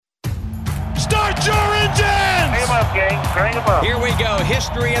Start your engines! Bring them up, gang. Bring them up. Here we go.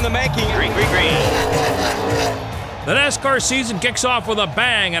 History in the making. Green, green, green. The NASCAR season kicks off with a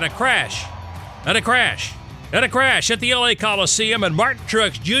bang and a crash. And a crash. And a crash at the LA Coliseum, and Martin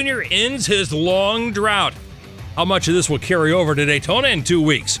Truex Jr. ends his long drought. How much of this will carry over to Daytona in 2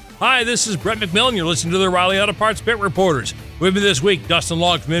 weeks? Hi, this is Brett McMillan. You're listening to the O'Reilly Auto Parts Pit Reporters. With me this week, Dustin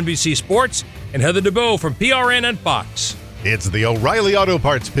Long from NBC Sports and Heather DeBeau from PRN and Fox. It's the O'Reilly Auto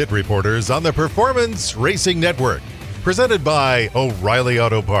Parts Pit Reporters on the Performance Racing Network. Presented by O'Reilly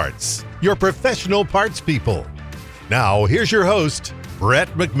Auto Parts, your professional parts people. Now, here's your host, Brett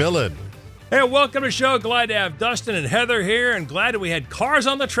McMillan. Hey, welcome to the show. Glad to have Dustin and Heather here, and glad that we had cars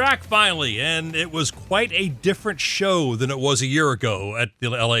on the track finally. And it was quite a different show than it was a year ago at the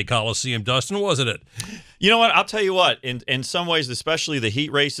LA Coliseum, Dustin, wasn't it? You know what? I'll tell you what. In some ways, especially the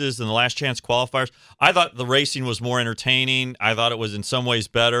heat races and the last chance qualifiers, I thought the racing was more entertaining. I thought it was in some ways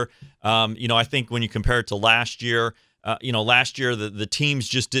better. I think when you compare it to last year, last year the teams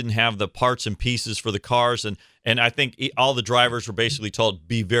just didn't have the parts and pieces for the cars, and I think all the drivers were basically told,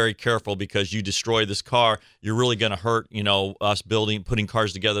 be very careful because you destroy this car, you're really going to hurt, us putting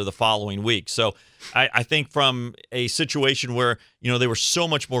cars together the following week. So I think from a situation where, they were so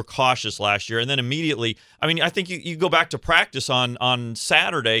much more cautious last year, and then immediately, I think you go back to practice on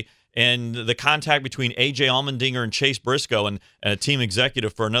Saturday, and the contact between A.J. Allmendinger and Chase Briscoe and a team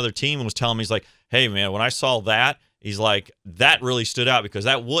executive for another team was telling me, he's like, hey, man, when I saw that, he's like, that really stood out because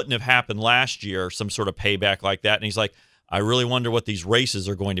that wouldn't have happened last year, some sort of payback like that. And he's like, I really wonder what these races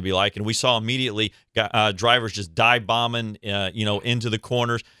are going to be like. And we saw immediately drivers just dive bombing, into the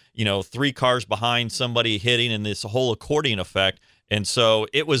corners, 3 cars behind somebody hitting, and this whole accordion effect. And so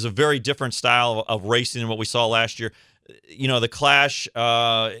it was a very different style of racing than what we saw last year. The clash,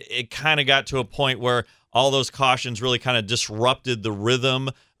 it kind of got to a point where all those cautions really kind of disrupted the rhythm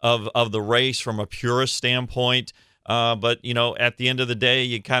of the race from a purist standpoint. But at the end of the day,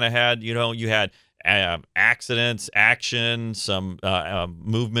 you kind of had, you had accidents, action, some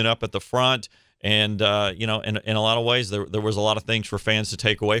movement up at the front. And, in a lot of ways, there was a lot of things for fans to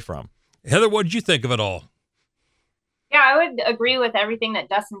take away from. Heather, what did you think of it all? Yeah, I would agree with everything that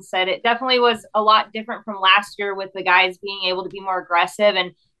Dustin said. It definitely was a lot different from last year with the guys being able to be more aggressive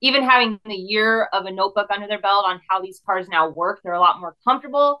and even having the year of a notebook under their belt on how these cars now work. They're a lot more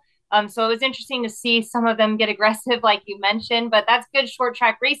comfortable. So it was interesting to see some of them get aggressive, like you mentioned, but that's good short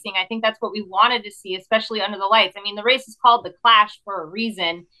track racing. I think that's what we wanted to see, especially under the lights. The race is called the Clash for a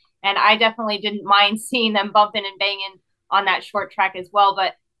reason, and I definitely didn't mind seeing them bumping and banging on that short track as well.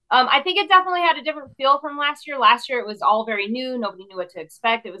 But I think it definitely had a different feel from last year. Last year, it was all very new. Nobody knew what to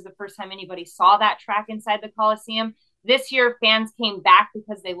expect. It was the first time anybody saw that track inside the Coliseum. This year, fans came back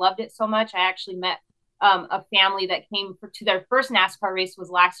because they loved it so much. I actually met a family that came to their first NASCAR race was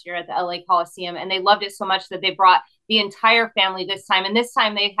last year at the LA Coliseum, and they loved it so much that they brought the entire family this time. And this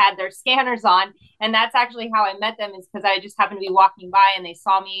time they had their scanners on, and that's actually how I met them, is because I just happened to be walking by and they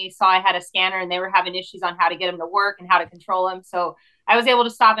saw I had a scanner, and they were having issues on how to get them to work and how to control them. So I was able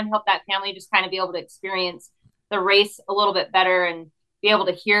to stop and help that family just kind of be able to experience the race a little bit better and be able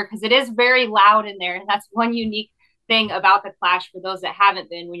to hear, because it is very loud in there. And that's one unique thing about the Clash for those that haven't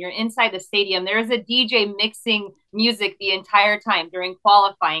been. When you're inside the stadium, there is a DJ mixing music the entire time during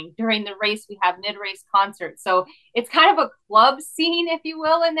qualifying. During the race, we have mid-race concerts. So it's kind of a club scene, if you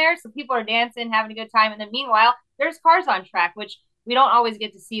will, in there. So people are dancing, having a good time. And then meanwhile, there's cars on track, which we don't always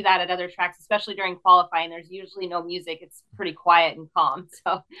get to see that at other tracks, especially during qualifying. There's usually no music. It's pretty quiet and calm.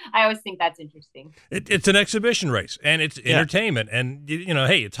 So I always think that's interesting. It's an exhibition race, and it's entertainment. And,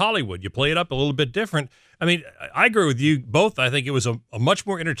 hey, it's Hollywood. You play it up a little bit different. I agree with you both. I think it was a much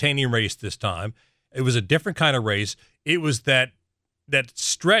more entertaining race this time. It was a different kind of race. It was that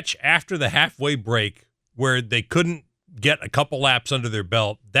stretch after the halfway break where they couldn't get a couple laps under their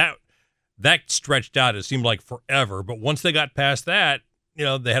belt. That stretched out. It seemed like forever. But once they got past that,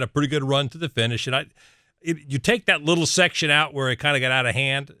 they had a pretty good run to the finish. And you take that little section out where it kind of got out of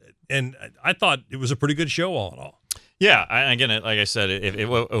hand, and I thought it was a pretty good show all in all. Yeah, again, like I said, if it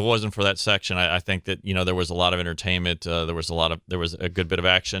wasn't for that section, I think that there was a lot of entertainment. There was a good bit of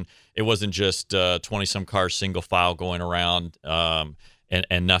action. It wasn't just 20-some cars single file going around and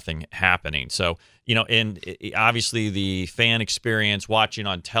nothing happening. So obviously the fan experience watching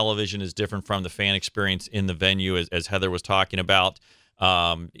on television is different from the fan experience in the venue, as Heather was talking about.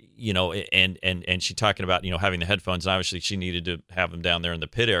 And she talking about, having the headphones, and obviously she needed to have them down there in the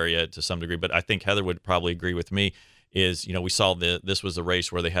pit area to some degree. But I think Heather would probably agree with me is, we saw this was a race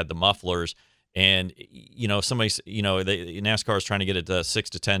where they had the mufflers, and, NASCAR is trying to get it to 6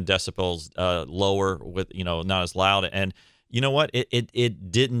 to 10 decibels lower with, not as loud. And, you know what?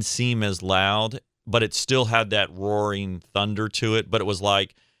 It didn't seem as loud, but it still had that roaring thunder to it. But it was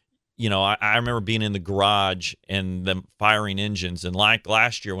like, I remember being in the garage and them firing engines. And like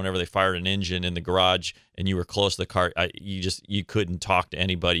last year, whenever they fired an engine in the garage and you were close to the car, you couldn't talk to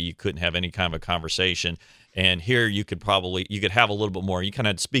anybody. You couldn't have any kind of a conversation. And here you could have a little bit more. You kind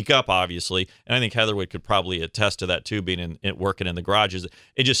of had to speak up, obviously. And I think Heatherwood could probably attest to that too, working in the garages.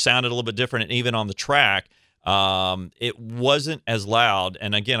 It just sounded a little bit different. And even on the track, it wasn't as loud.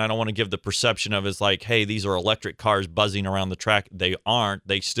 And again, I don't want to give the perception of it's like, hey, these are electric cars buzzing around the track. They aren't.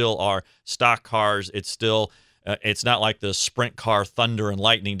 They still are stock cars. It's still, it's not like the sprint car thunder and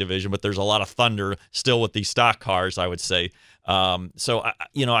lightning division, but there's a lot of thunder still with these stock cars, I would say. So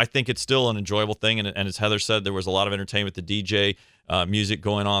I think it's still an enjoyable thing. And as Heather said, there was a lot of entertainment, the DJ, music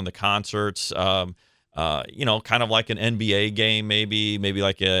going on, the concerts, kind of like an NBA game, maybe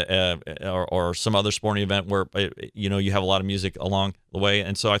like or some other sporting event where, you have a lot of music along the way.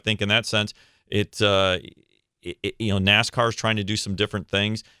 And so I think in that sense, NASCAR is trying to do some different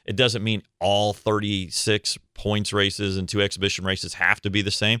things. It doesn't mean all 36 points races and 2 exhibition races have to be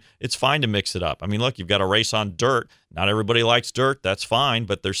the same. It's fine to mix it up. I mean, look, you've got a race on dirt. Not everybody likes dirt. That's fine,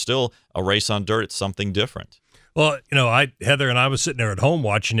 but there's still a race on dirt. It's something different. Well, Heather and I was sitting there at home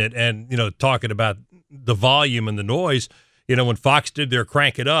watching it and, talking about the volume and the noise. When Fox did their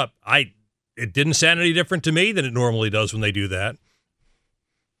crank it up, it didn't sound any different to me than it normally does when they do that.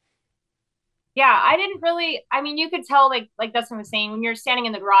 Yeah, I didn't really, you could tell, like Dustin was saying, when you're standing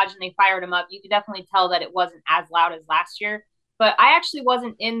in the garage and they fired him up, you could definitely tell that it wasn't as loud as last year. But I actually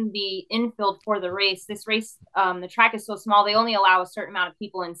wasn't in the infield for the race. This race, the track is so small, they only allow a certain amount of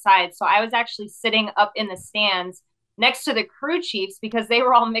people inside. So I was actually sitting up in the stands next to the crew chiefs because they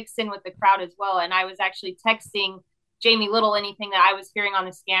were all mixed in with the crowd as well. And I was actually texting Jamie Little anything that I was hearing on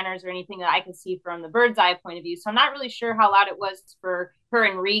the scanners or anything that I could see from the bird's eye point of view. So I'm not really sure how loud it was for her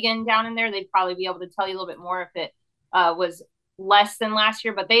and Regan down in there. They'd probably be able to tell you a little bit more if it was less than last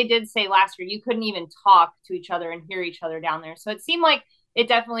year. But they did say last year you couldn't even talk to each other and hear each other down there. So it seemed like it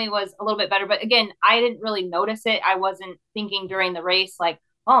definitely was a little bit better. But again, I didn't really notice it. I wasn't thinking during the race like,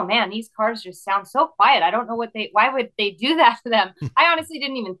 oh man, these cars just sound so quiet. I don't know why would they do that to them? I honestly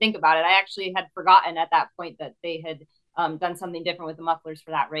didn't even think about it. I actually had forgotten at that point that they had done something different with the mufflers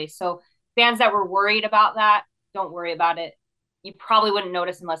for that race. So fans that were worried about that, don't worry about it. You probably wouldn't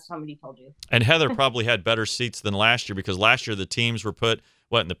notice unless somebody told you. And Heather probably had better seats than last year because last year the teams were put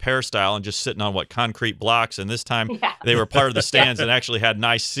in the peristyle and just sitting on concrete blocks, and this time they were part of the stands and actually had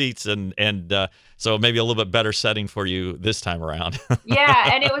nice seats and so maybe a little bit better setting for you this time around.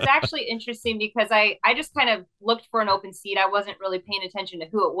 Yeah, and it was actually interesting because I just kind of looked for an open seat. I wasn't really paying attention to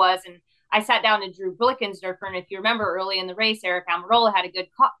who it was, and I sat down to Drew Blickensderfer, and if you remember early in the race, Eric Almirola had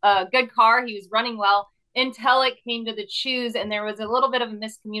a good car. He was running well until it came to the choose, and there was a little bit of a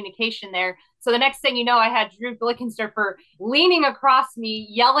miscommunication there. So the next thing you know, I had Drew Blickensderfer leaning across me,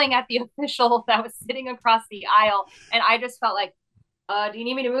 yelling at the official that was sitting across the aisle, and I just felt like, do you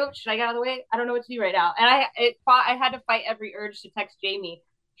need me to move? Should I get out of the way? I don't know what to do right now. And I had to fight every urge to text Jamie.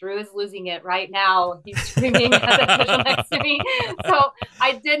 Drew is losing it right now. He's screaming at the official next to me. So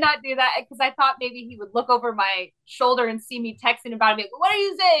I did not do that because I thought maybe he would look over my shoulder and see me texting about it. Like, what are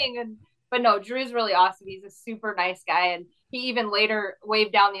you saying? But no, Drew's really awesome. He's a super nice guy. And he even later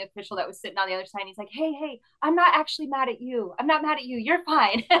waved down the official that was sitting on the other side. And he's like, hey, I'm not actually mad at you. I'm not mad at you. You're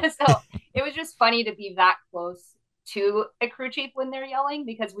fine. So it was just funny to be that close to a crew chief when they're yelling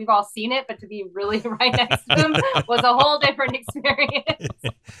because we've all seen it, but to be really right next to him was a whole different experience.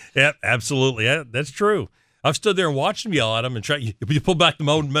 Yeah, absolutely. Yeah, that's true. I've stood there and watched them yell at them and you pull back the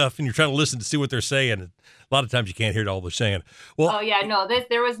mode muff and you're trying to listen to see what they're saying. And a lot of times you can't hear all they're saying. Well, oh yeah, no,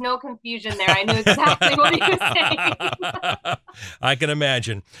 there was no confusion there. I knew exactly what he was saying. I can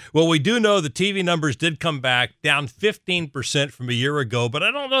imagine. Well, we do know the TV numbers did come back down 15% from a year ago, but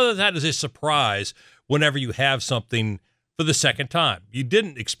I don't know that is a surprise whenever you have something for the second time. You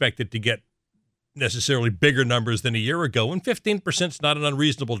didn't expect it to get necessarily bigger numbers than a year ago, and 15% is not an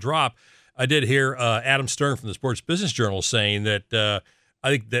unreasonable drop. I did hear Adam Stern from the Sports Business Journal saying that I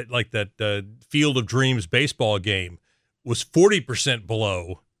think that Field of Dreams baseball game was 40%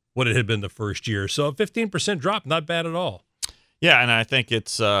 below what it had been the first year. So a 15% drop, not bad at all. Yeah, and I think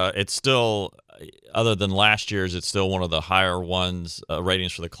it's still, other than last year's, it's still one of the higher ones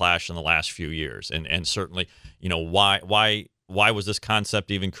ratings for the Clash in the last few years. And certainly, why was this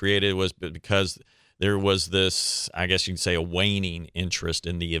concept even created? It was because there was this, I guess you can say, a waning interest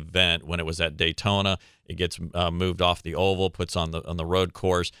in the event when it was at Daytona. It gets moved off the oval, puts on the road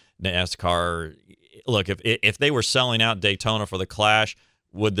course. NASCAR, look, if they were selling out Daytona for the Clash,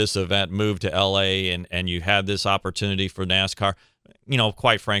 would this event move to LA and you had this opportunity for NASCAR?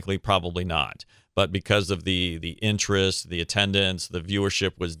 Quite frankly, probably not. But because of the interest, the attendance, the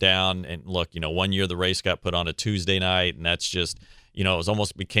viewership was down. And look, 1 year the race got put on a Tuesday night, and that's just, it was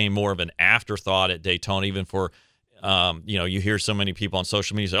almost became more of an afterthought at Daytona, even for, you hear so many people on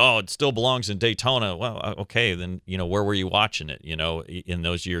social media say, oh, it still belongs in Daytona. Well, okay, then, where were you watching it, in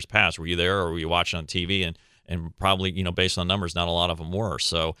those years past? Were you there, or were you watching on TV? And probably, based on numbers, not a lot of them were.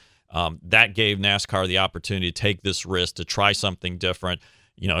 So that gave NASCAR the opportunity to take this risk, to try something different.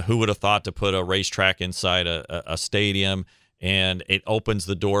 Who would have thought to put a racetrack inside a stadium? And it opens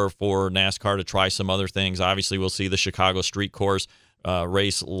the door for NASCAR to try some other things. Obviously, we'll see the Chicago Street Course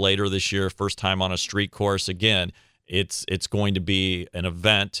race later this year, first time on a street course. Again, it's going to be an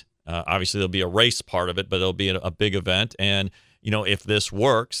event. Obviously, there'll be a race part of it, but it'll be a big event. And, if this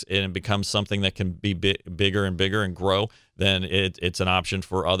works and it becomes something that can be bigger and bigger and grow, then it's an option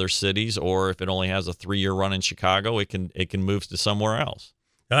for other cities. Or if it only has a 3-year run in Chicago, it can move to somewhere else.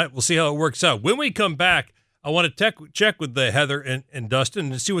 All right, we'll see how it works out. When we come back, I want to check with Heather and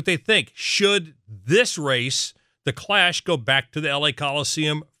Dustin and see what they think. Should this race, the Clash, go back to the LA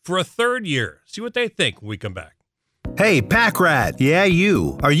Coliseum for a third year? See what they think when we come back. Hey, Pack Rat. Yeah,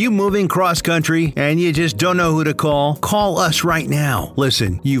 you. Are you moving cross country and you just don't know who to call? Call us right now.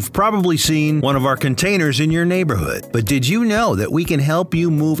 Listen, you've probably seen one of our containers in your neighborhood, but did you know that we can help you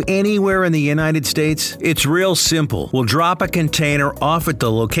move anywhere in the United States? It's real simple. We'll drop a container off at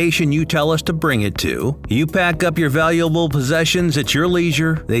the location you tell us to bring it to. You pack up your valuable possessions at your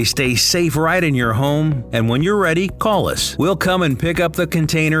leisure. They stay safe right in your home. And when you're ready, call us. We'll come and pick up the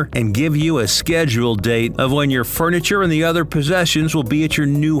container and give you a scheduled date of when your furniture and the other possessions will be at your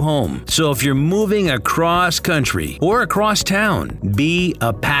new home. So if you're moving across country or across town, be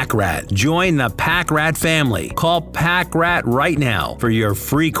a Pack Rat. Join the Pack Rat family. Call Pack Rat right now for your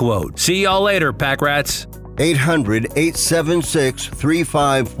free quote. See y'all later, Pack Rats.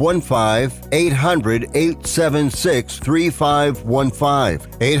 800-876-3515.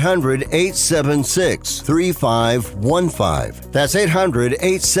 800-876-3515. 800-876-3515. That's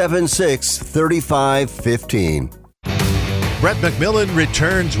 800-876-3515. Brett McMillan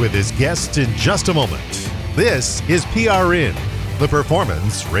returns with his guests in just a moment. This is PRN, the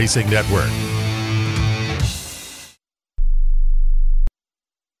Performance Racing Network.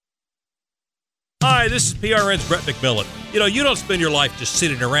 Hi, this is PRN's Brett McMillan. You don't spend your life just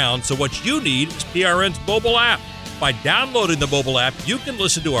sitting around, so what you need is PRN's mobile app. By downloading the mobile app, you can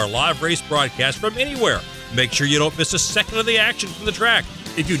listen to our live race broadcast from anywhere. Make sure you don't miss a second of the action from the track.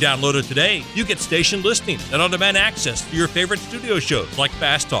 If you download it today, you get station listening and on-demand access to your favorite studio shows like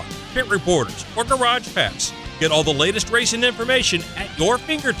Fast Talk, Pit Reporters, or Garage Pass. Get all the latest racing information at your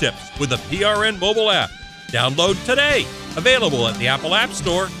fingertips with the PRN mobile app. Download today. Available at the Apple App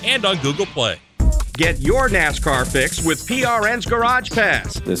Store and on Google Play. Get your NASCAR fix with PRN's Garage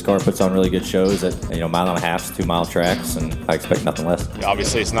Pass. This car puts on really good shows at 1.5 to 2 mile tracks, and I expect nothing less.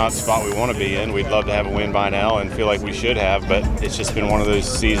 Obviously, it's not the spot we want to be in. We'd love to have a win by now and feel like we should have, but it's just been one of those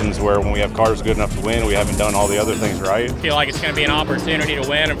seasons where when we have cars good enough to win, we haven't done all the other things right. I feel like it's going to be an opportunity to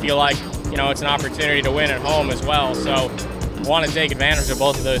win and feel like, it's an opportunity to win at home as well. So want to take advantage of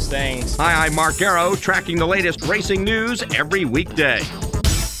both of those things. Hi, I'm Mark Garrow, tracking the latest racing news every weekday.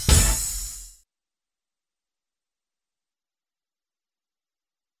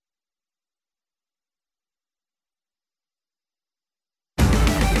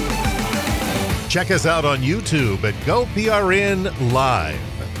 Check us out on YouTube at GoPRN Live.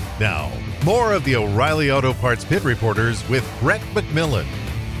 Now, more of the O'Reilly Auto Parts Pit Reporters with Brett McMillan.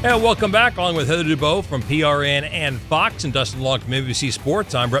 And welcome back, along with Heather Dubow from PRN and Fox and Dustin Long from NBC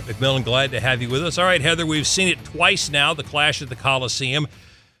Sports. I'm Brett McMillan, glad to have you with us. All right, Heather, we've seen it twice now, the Clash at the Coliseum.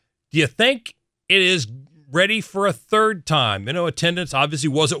 Do you think it is ready for a third time? Attendance obviously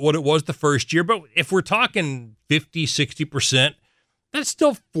wasn't what it was the first year, but if we're talking 50, 60%, that's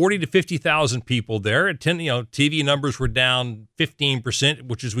still 40 to 50,000 people there. TV numbers were down 15%,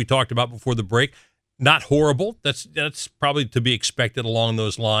 which, as we talked about before the break, not horrible. That's probably to be expected along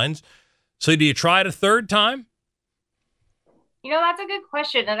those lines. So do you try it a third time? That's a good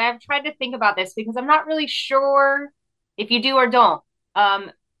question. And I've tried to think about this because I'm not really sure if you do or don't.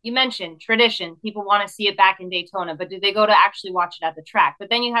 You mentioned tradition. People want to see it back in Daytona, but do they go to actually watch it at the track? But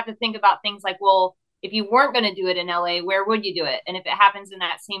then you have to think about things like, well, if you weren't going to do it in LA, where would you do it? And if it happens in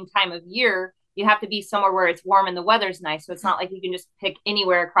that same time of year, you have to be somewhere where it's warm and the weather's nice. So it's not like you can just pick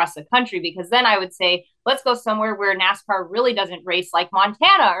anywhere across the country, because then I would say, let's go somewhere where NASCAR really doesn't race, like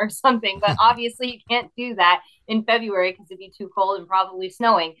Montana or something. But obviously you can't do that in February because it'd be too cold and probably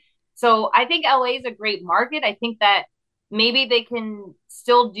snowing. So I think LA is a great market. I think that maybe they can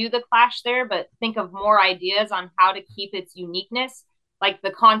still do the Clash there, but think of more ideas on how to keep its uniqueness, like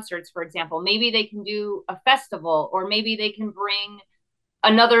the concerts, for example. Maybe they can do a festival, or maybe they can bring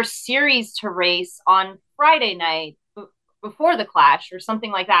another series to race on Friday night before the Clash or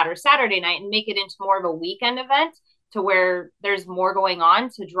something like that, or Saturday night, and make it into more of a weekend event to where there's more going on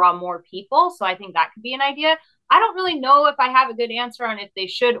to draw more people. So I think that could be an idea. I don't really know if I have a good answer on if they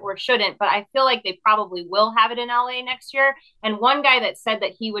should or shouldn't, but I feel like they probably will have it in LA next year. And one guy that said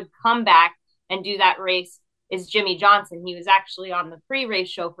that he would come back and do that race is Jimmy Johnson. He was actually on the pre-race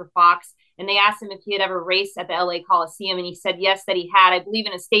show for Fox, and they asked him if he had ever raced at the LA Coliseum, and he said yes, that he had, I believe,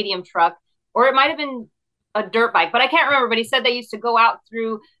 in a stadium truck, or it might have been a dirt bike, but I can't remember. But he said they used to go out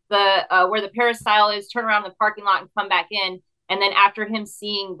through the where the peristyle is, turn around the parking lot, and come back in. And then after him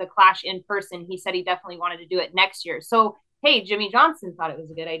seeing the Clash in person, he said he definitely wanted to do it next year. So, hey, Jimmy Johnson thought it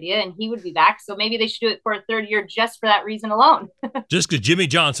was a good idea, and he would be back. So maybe they should do it for a third year just for that reason alone. Just because Jimmy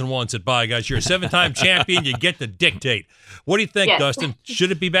Johnson wants it. Bye, guys. You're a 7-time champion. You get to dictate. What do you think, Dustin?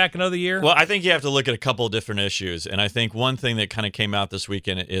 Should it be back another year? Well, I think you have to look at a couple of different issues. And I think one thing that kind of came out this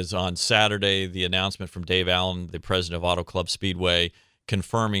weekend is on Saturday, the announcement from Dave Allen, the president of Auto Club Speedway,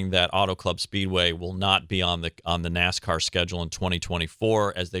 confirming that Auto Club Speedway will not be on the NASCAR schedule in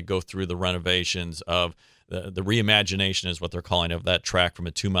 2024 as they go through the renovations of the reimagination is what they're calling of that track, from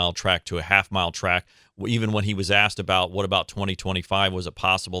a 2-mile track to a half-mile track. Even when he was asked about what about 2025, was it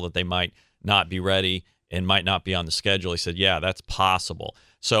possible that they might not be ready and might not be on the schedule, he said, yeah, that's possible.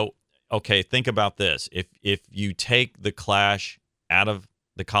 So, okay, think about this. If you take the Clash out of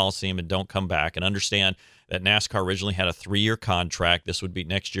the Coliseum and don't come back, and understand that NASCAR originally had a 3-year contract. This would be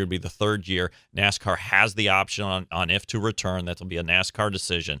next year, would be the 3rd year. NASCAR has the option on if to return. That'll be a NASCAR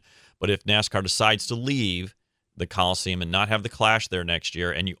decision. But if NASCAR decides to leave the Coliseum and not have the Clash there next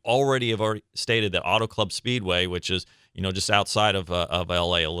year, and you already stated that Auto Club Speedway, which is just outside of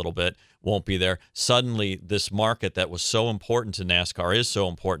LA a little bit, won't be there. Suddenly, this market that was so important to NASCAR is so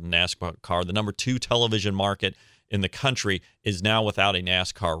important to NASCAR. The number 2 television market in the country is now without a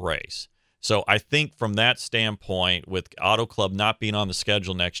NASCAR race. So I think from that standpoint, with Auto Club not being on the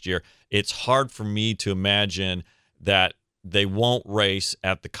schedule next year, it's hard for me to imagine that they won't race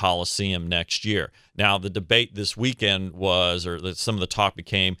at the Coliseum next year. Now, the debate this weekend was, or some of the talk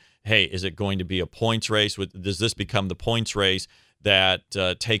became, hey, is it going to be a points race? Does this become the points race that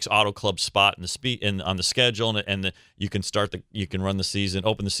takes Auto Club's spot on the schedule, and you can run the season,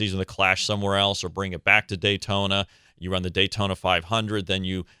 open the season with a Clash somewhere else, or bring it back to Daytona. You run the Daytona 500, then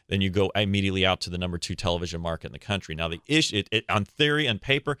you go immediately out to the number 2 television market in the country. Now, the issue, on theory and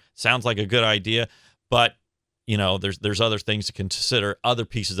paper, sounds like a good idea, but there's other things to consider, other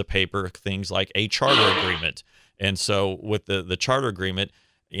pieces of paper, things like a charter agreement. And so with the charter agreement,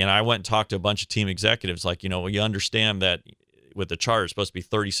 I went and talked to a bunch of team executives, like, you understand that with the charter, it's supposed to be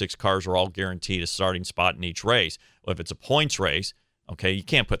 36 cars are all guaranteed a starting spot in each race. Well, if it's a points race, okay, you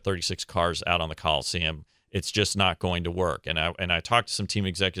can't put 36 cars out on the Coliseum. It's just not going to work. And I talked to some team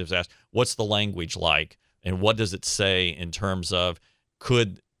executives, asked, what's the language like, and what does it say in terms of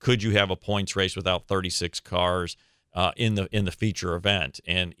could you have a points race without 36 cars in the feature event?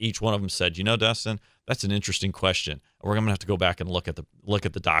 And each one of them said, Dustin, that's an interesting question. We're going to have to go back and look at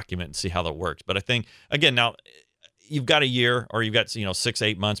the document and see how that works. But I think, again, now you've got a year, or you've got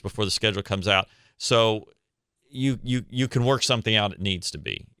 6-8 months before the schedule comes out, so you can work something out. It needs to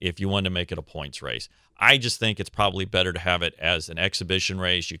be, if you want to make it a points race. I just think it's probably better to have it as an exhibition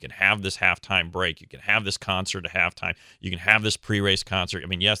race. You can have this halftime break. You can have this concert at halftime. You can have this pre-race concert. I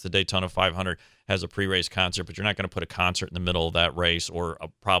mean, yes, the Daytona 500 has a pre-race concert, but you're not going to put a concert in the middle of that race, or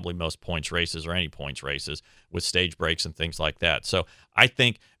probably most points races, or any points races, with stage breaks and things like that. So I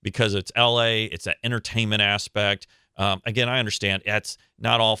think because it's LA, it's that entertainment aspect. Again, I understand it's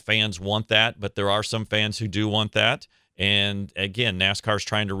not all fans want that, but there are some fans who do want that. And again, NASCAR's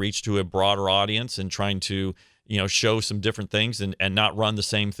trying to reach to a broader audience and trying to, show some different things and not run the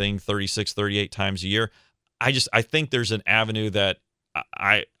same thing 36, 38 times a year. I think there's an avenue that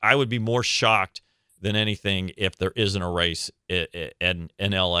I would be more shocked than anything if there isn't a race in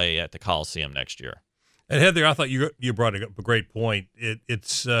LA at the Coliseum next year. And Heather, I thought you brought up a great point.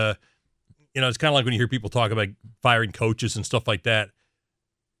 It's kind of like when you hear people talk about firing coaches and stuff like that.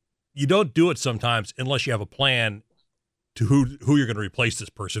 You don't do it sometimes unless you have a plan to who you're going to replace this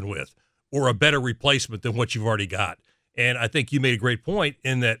person with, or a better replacement than what you've already got. And I think you made a great point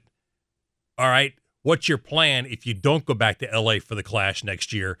in that, all right, what's your plan if you don't go back to L.A. for the Clash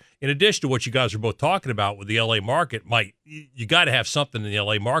next year? In addition to what you guys are both talking about with the L.A. market, you got to have something in the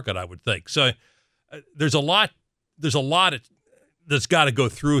L.A. market, I would think. So there's a lot that's got to go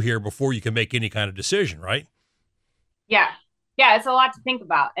through here before you can make any kind of decision, right? Yeah. Yeah, it's a lot to think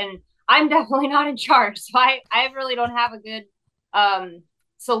about. And I'm definitely not in charge. So I really don't have a good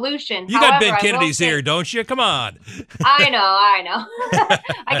solution. You got Ben Kennedy's here, don't you? Come on. I know.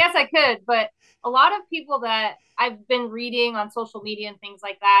 I guess I could, but a lot of people that I've been reading on social media and things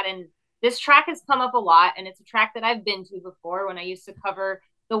like that, and this track has come up a lot, and it's a track that I've been to before when I used to cover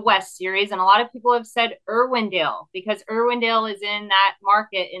the West Series, and a lot of people have said Irwindale because Irwindale is in that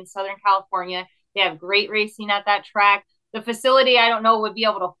market in Southern California. They have great racing at that track. The facility, I don't know, would be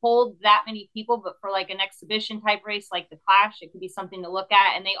able to hold that many people, but for like an exhibition type race like the Clash, it could be something to look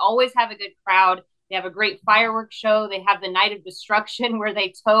at. And they always have a good crowd. They have a great fireworks show. They have the Night of Destruction where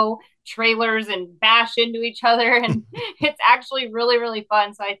they tow trailers and bash into each other. And it's actually really, really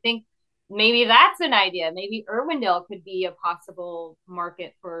fun. So I think maybe that's an idea. Maybe Irwindale could be a possible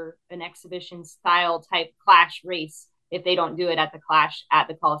market for an exhibition style type Clash race if they don't do it at the Clash at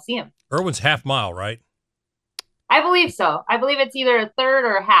the Coliseum. Irwin's half mile, right? I believe so. I believe it's either a third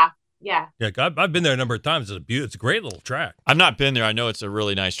or a half. Yeah. Yeah, I've been there a number of times. It's a great little track. I've not been there. I know it's a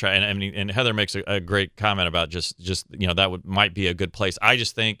really nice track, and I mean, and Heather makes a great comment about just that might be a good place. I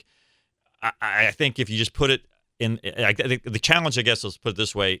just think, I think if you just put it in, the challenge, I guess, let's put it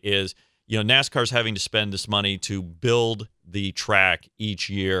this way, is NASCAR's having to spend this money to build the track each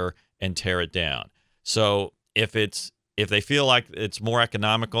year and tear it down. So if they feel like it's more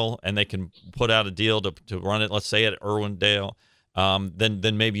economical and they can put out a deal to run it, let's say at Irwindale,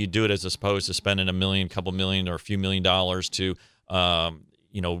 then maybe you do it as opposed to spending $1 million, couple million, or a few $1 million to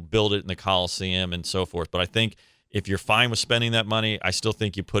build it in the Coliseum and so forth. But I think if you're fine with spending that money, I still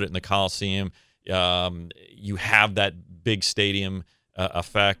think you put it in the Coliseum. You have that big stadium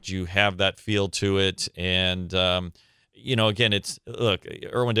effect. You have that feel to it, and again,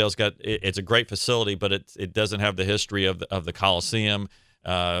 Irwindale's it's a great facility, but it doesn't have the history of the Coliseum.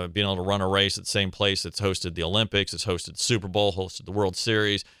 Being able to run a race at the same place that's hosted the Olympics, it's hosted the Super Bowl, hosted the World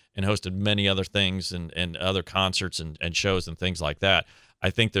Series, and hosted many other things and other concerts and shows and things like that. I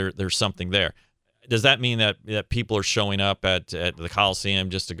think there's something there. Does that mean that people are showing up at the Coliseum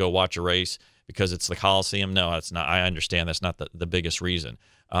just to go watch a race because it's the Coliseum? No, it's not. I understand that's not the biggest reason.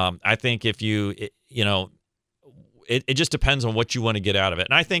 I think if it just depends on what you want to get out of it.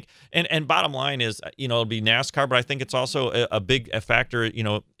 And I think, and bottom line is, it'll be NASCAR, but I think it's also a big factor,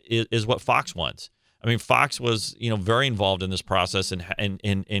 is what Fox wants. I mean, Fox was, very involved in this process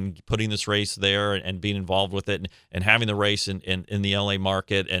and putting this race there and being involved with it and having the race in the LA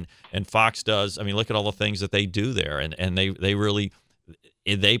market. And Fox does, I mean, look at all the things that they do there. And they really,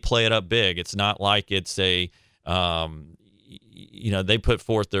 they play it up big. It's not like it's a, they put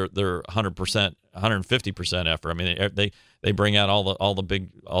forth their 100%, 150% effort. I mean, they bring out all the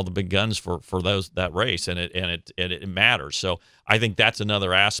big guns for that race, and it matters. So I think that's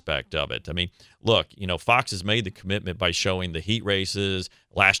another aspect of it. I mean, look, Fox has made the commitment by showing the heat races,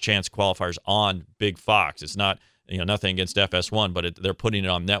 last chance qualifiers on Big Fox. It's not nothing against FS1, but they're putting it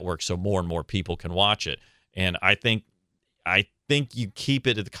on network so more and more people can watch it. And I think you keep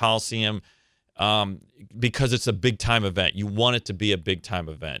it at the Coliseum. Because it's a big time event. You want it to be a big time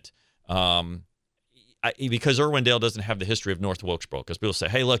event. Because Irwindale doesn't have the history of North Wilkesboro. Because people say,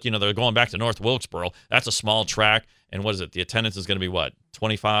 hey, look, they're going back to North Wilkesboro. That's a small track. And what is it? The attendance is going to be what?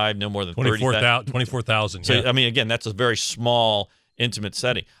 25, no more than 24,000. So, yeah. I mean, again, that's a very small, intimate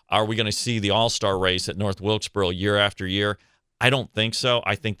setting. Are we going to see the All-Star race at North Wilkesboro year after year? I don't think so.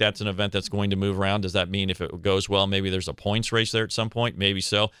 I think that's an event that's going to move around. Does that mean if it goes well, maybe there's a points race there at some point? Maybe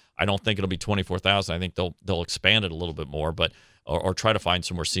so. I don't think it'll be 24,000. I think they'll expand it a little bit more, but or try to find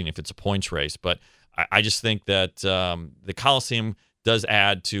some more seating if it's a points race. But I just think that the Coliseum does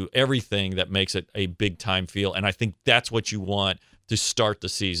add to everything that makes it a big time feel, and I think that's what you want to start the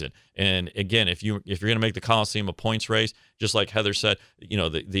season. And again, if you're going to make the Coliseum a points race, just like Heather said,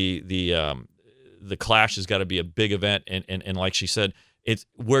 the Clash has got to be a big event, and like she said, it's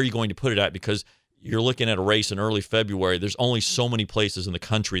where are you going to put it at? Because you're looking at a race in early February. There's only so many places in the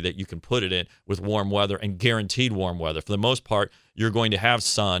country that you can put it in with warm weather and guaranteed warm weather. For the most part, you're going to have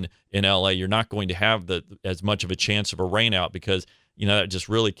sun in LA. You're not going to have as much of a chance of a rain out because that just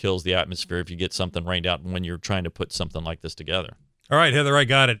really kills the atmosphere if you get something rained out when you're trying to put something like this together. All right, Heather, I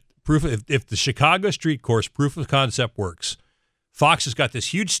got it. If the Chicago Street Course proof of concept works, Fox has got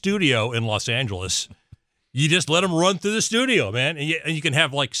this huge studio in Los Angeles. You just let them run through the studio, man, and you can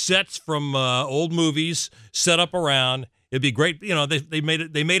have like sets from old movies set up around. It'd be great.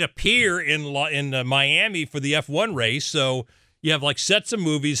 They made a pier in Miami for the F1 race, so you have like sets of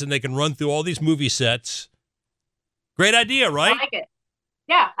movies, and they can run through all these movie sets. Great idea, right? I like it.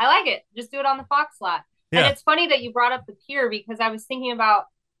 Yeah, I like it. Just do it on the Fox lot. Yeah. And it's funny that you brought up the pier because I was thinking about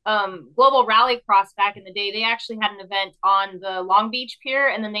Global Rallycross back in the day, they actually had an event on the Long Beach Pier,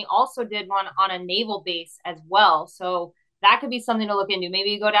 and then they also did one on a naval base as well. So that could be something to look into. Maybe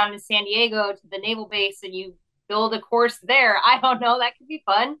you go down to San Diego to the naval base and you build a course there. I don't know. That could be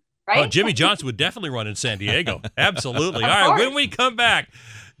fun, right? Oh, Jimmy Johnson would definitely run in San Diego. Absolutely. All right, when we come back,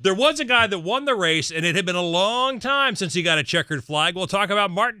 there was a guy that won the race, and it had been a long time since he got a checkered flag. We'll talk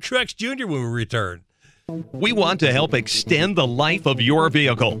about Martin Truex Jr. when we return. We want to help extend the life of your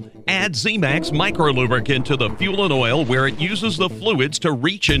vehicle. Add Z-Max Micro Lubricant to the fuel and oil where it uses the fluids to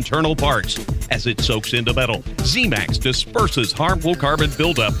reach internal parts. As it soaks into metal, Z-Max disperses harmful carbon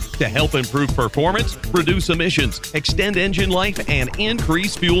buildup to help improve performance, reduce emissions, extend engine life, and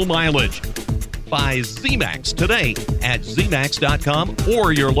increase fuel mileage. Buy Z-Max today at zmax.com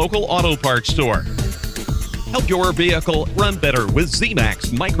or your local auto parts store. Help your vehicle run better with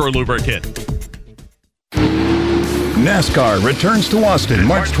Z-Max Micro Lubricant. NASCAR returns to Austin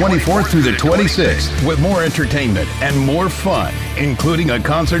March 24th through the 26th with more entertainment and more fun, including a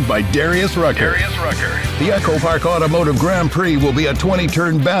concert by Darius Rucker. The Echo Park Automotive Grand Prix will be a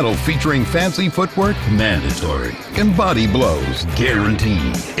 20-turn battle featuring fancy footwork, mandatory, and body blows,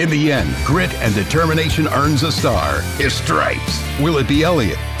 guaranteed. In the end, grit and determination earns a star. His stripes. Will it be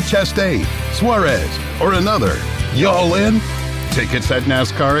Elliott, Chastain, Suarez, or another? Y'all in? Tickets at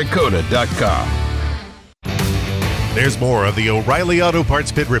NASCAR@COTA.com. There's more of the O'Reilly Auto Parts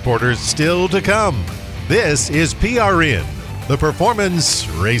Pit Reporters still to come. This is PRN, the Performance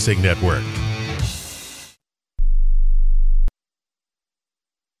Racing Network.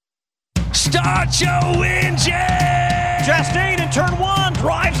 Start your engine! Chastain in turn one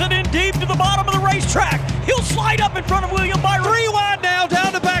drives it in deep to the bottom of the racetrack. He'll slide up in front of William Byron. 3 wide now,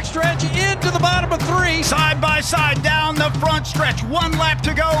 down the backstretch, into the bottom of 3. Side by side, down the front stretch. 1 lap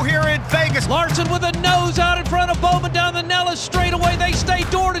to go here in Vegas. Larson with a nose out in front of Bowman down the Nellis straightaway. They stay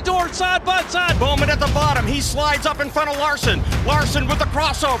door to door, side by side. Bowman at the bottom. He slides up in front of Larson. Larson with the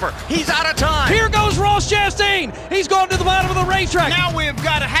crossover. He's out of time. Here goes Ross Chastain. He's going to the bottom of the racetrack. Now we've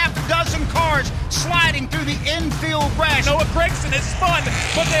got a half dozen cars sliding through the infield rash. Noah Gragson has spun,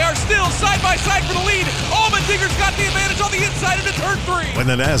 but they are still side by side for the lead. Allmendinger's got the advantage on the inside into turn 3. When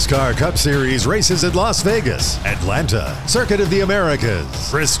the NASCAR Cup Series races at Las Vegas, Atlanta, Circuit of the Americas,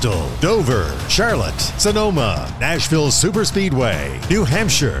 Bristol, Dover, Charlotte, Sonoma, Nashville Superspeedway, New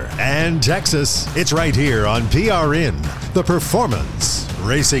Hampshire, and Texas, it's right here on PRN, the Performance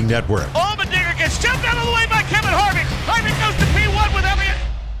Racing Network. Allmendinger gets jumped out of the way by Kevin Harvick. Harvick goes to P1 with Elliott.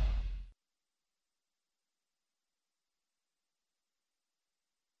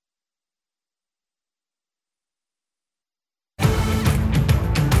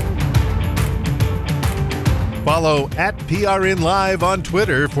 Follow at PRN Live on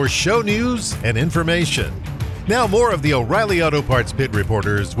Twitter for show news and information. Now more of the O'Reilly Auto Parts Pit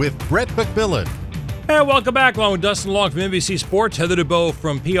Reporters with Brett McMillan. And welcome back, along with Dustin Long from NBC Sports, Heather Dubrow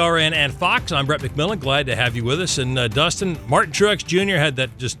from PRN and Fox. I'm Brett McMillan. Glad to have you with us. And Dustin, Martin Truex Jr. had that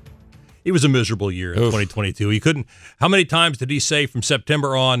it was a miserable year in 2022. He couldn't, how many times did he say from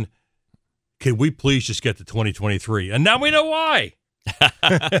September on, could we please just get to 2023? And now we know why.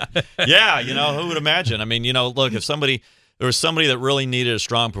 Yeah, who would imagine? I mean, look, if there was somebody that really needed a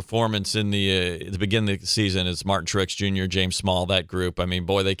strong performance in the beginning of the season, it's Martin Truex Jr., James Small, that group. I mean,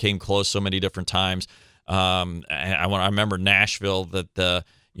 boy, they came close so many different times. I remember Nashville that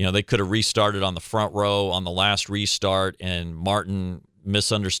they could have restarted on the front row on the last restart, and Martin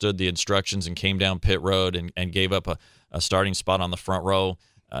misunderstood the instructions and came down pit road and gave up a starting spot on the front row.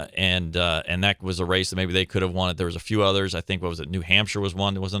 And that was a race that maybe they could have won. There was a few others. I think, New Hampshire was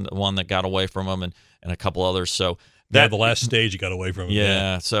one. It wasn't the one that got away from them, and a couple others. So the last stage got away from them.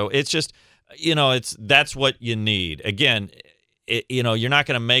 Yeah. So it's just, that's what you need. Again, you're not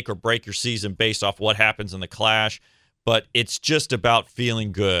going to make or break your season based off what happens in the Clash, but it's just about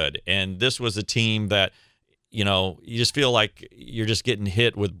feeling good. And this was a team that, you just feel like you're just getting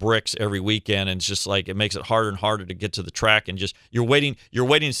hit with bricks every weekend, and it's just like it makes it harder and harder to get to the track, and just you're waiting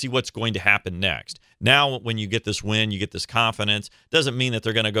to see what's going to happen next. Now, when you get this win, you get this confidence. Doesn't mean that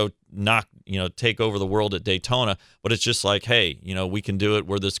they're going to go take over the world at Daytona, but it's just like, hey, we can do it.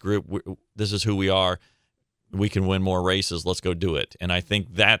 We're this group. This is who we are. We can win more races. Let's go do it. And I think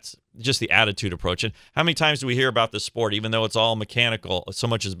that's just the attitude approach. And how many times do we hear about this sport, even though it's all mechanical, so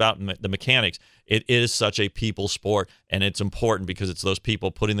much is about the mechanics, it is such a people sport, and it's important because it's those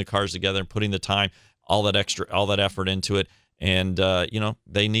people putting the cars together and putting the time, all that effort into it. And,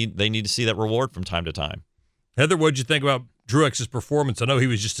 they need to see that reward from time to time. Heather, what did you think about Truex's performance? I know he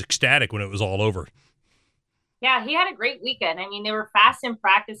was just ecstatic when it was all over. Yeah, he had a great weekend. I mean, they were fast in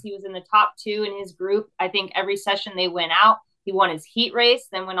practice. He was in the top 2 in his group. I think every session they went out. He won his heat race,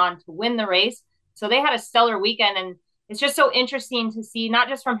 then went on to win the race. So they had a stellar weekend, and it's just so interesting to see, not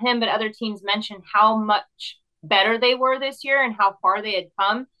just from him, but other teams mention how much better they were this year and how far they had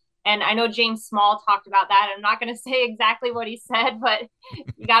come. And I know James Small talked about that. I'm not going to say exactly what he said, but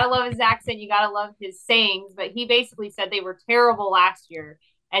you got to love his accent. You got to love his sayings. But he basically said they were terrible last year,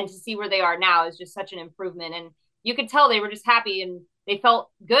 and to see where they are now is just such an improvement. And you could tell they were just happy and they felt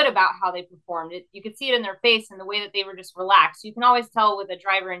good about how they performed. You could see it in their face and the way that they were just relaxed. You can always tell with a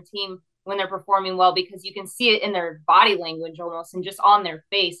driver and team when they're performing well, because you can see it in their body language almost and just on their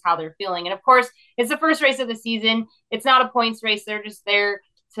face how they're feeling. And of course, it's the first race of the season. It's not a points race. They're just there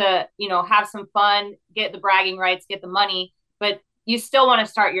to, have some fun, get the bragging rights, get the money, but you still want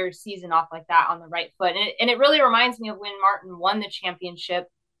to start your season off like that on the right foot. And it really reminds me of when Martin won the championship.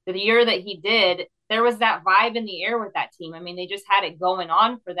 The year that he did, there was that vibe in the air with that team. I mean, they just had it going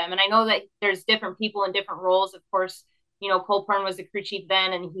on for them. And I know that there's different people in different roles. Of course, Cole Pearn was the crew chief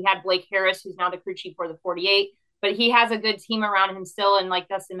then, and he had Blake Harris, who's now the crew chief for the 48. But he has a good team around him still. And like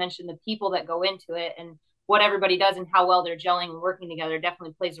Dustin mentioned, the people that go into it and what everybody does and how well they're gelling and working together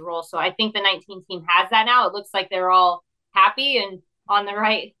definitely plays a role. So I think the 19 team has that now. It looks like they're all happy and on the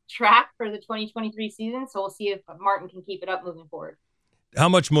right track for the 2023 season. So we'll see if Martin can keep it up moving forward. How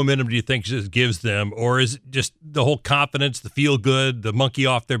much momentum do you think this gives them, or is it just the whole confidence, the feel good, the monkey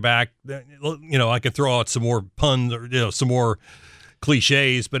off their back? I could throw out some more puns or some more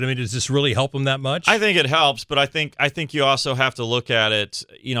cliches, but I mean, does this really help them that much? I think it helps, but I think you also have to look at it.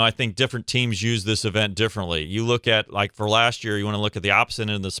 I think different teams use this event differently. You look at, like, for last year, you want to look at the opposite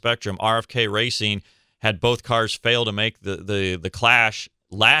end of the spectrum. RFK Racing had both cars fail to make the Clash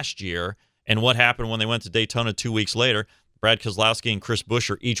last year, and what happened when they went to Daytona 2 weeks later? Brad Keselowski and Chris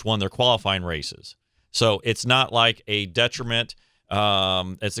Buescher each won their qualifying races. So it's not like a detriment.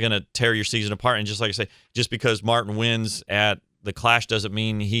 It's going to tear your season apart. And just like I say, just because Martin wins at the Clash doesn't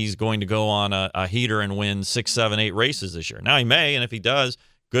mean he's going to go on a heater and win 6, 7, 8 races this year. Now he may, and if he does,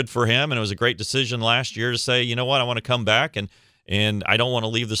 good for him. And it was a great decision last year to say, you know what, I want to come back and I don't want to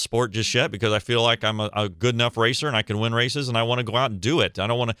leave the sport just yet because I feel like I'm a good enough racer and I can win races and I want to go out and do it. I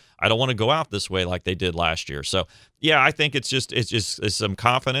don't want to go out this way like they did last year. So yeah, I think it's some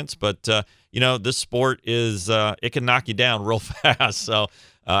confidence, but this sport is it can knock you down real fast. So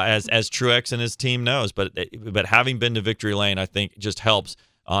as Truex and his team knows, but having been to Victory Lane, I think just helps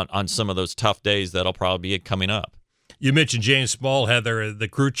on some of those tough days that'll probably be coming up. You mentioned James Small, Heather, the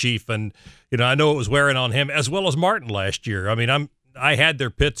crew chief, and I know it was wearing on him as well as Martin last year. I mean, I had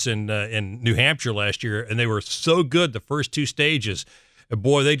their pits in New Hampshire last year, and they were so good the first 2 stages. And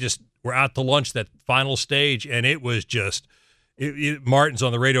boy, they just were out to lunch that final stage, and it was just Martin's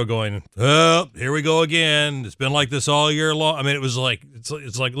on the radio going, "Oh, here we go again. It's been like this all year long." I mean, it was like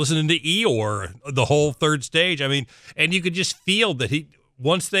it's like listening to Eeyore the whole 3rd stage. I mean, and you could just feel that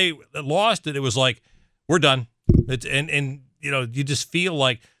once they lost it, it was like, we're done. You just feel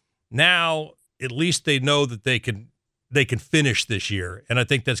like now at least they know that they can finish this year, and I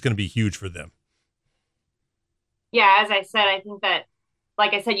think that's going to be huge for them. Yeah, as I said, I think that,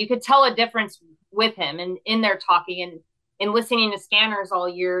 like I said, you could tell a difference with him and in their talking and in listening to scanners all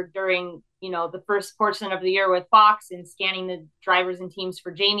year during the first portion of the year with Fox and scanning the drivers and teams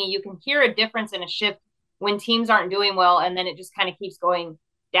for Jamie. You can hear a difference in a shift when teams aren't doing well, and then it just kind of keeps going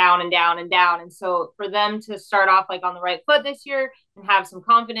down and down and down. And so for them to start off like on the right foot this year and have some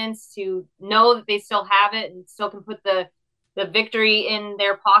confidence to know that they still have it and still can put the victory in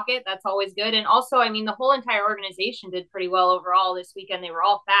their pocket, that's always good. And also, I mean, the whole entire organization did pretty well overall this weekend. They were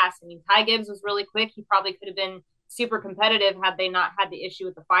all fast. I mean, Ty Gibbs was really quick. He probably could have been super competitive had they not had the issue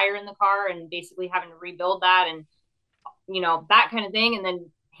with the fire in the car and basically having to rebuild that and, that kind of thing. And then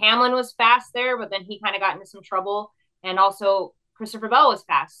Hamlin was fast there, but then he kind of got into some trouble. And also Christopher Bell was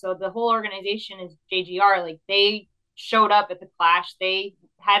fast. So the whole organization is JGR. Like, they showed up at the Clash. They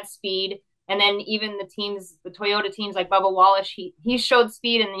had speed. And then even the teams, the Toyota teams like Bubba Wallace, he showed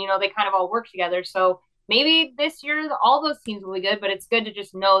speed and, they kind of all worked together. So maybe this year, all those teams will be good, but it's good to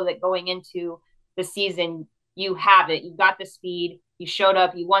just know that going into the season, you have it. You got the speed. You showed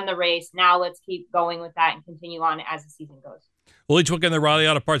up. You won the race. Now let's keep going with that and continue on as the season goes. Well, each week on the Riley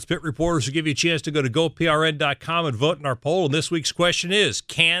Auto Parts Pit Reporters will give you a chance to go to GoPRN.com and vote in our poll. And this week's question is,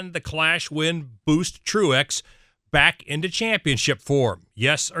 can the Clash win boost Truex back into championship form?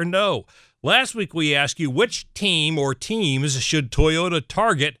 Yes or no? Last week we asked you which team or teams should Toyota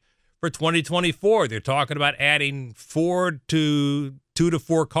target for 2024. They're talking about adding 2 to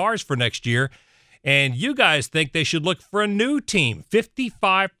 4 cars for next year. And you guys think they should look for a new team.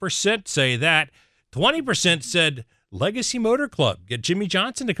 55% say that. 20% said Legacy Motor Club. Get Jimmy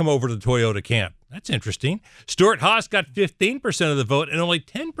Johnson to come over to the Toyota camp. That's interesting. Stuart Haas got 15% of the vote and only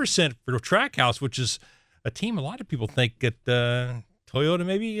 10% for Trackhouse, which is a team a lot of people think that Toyota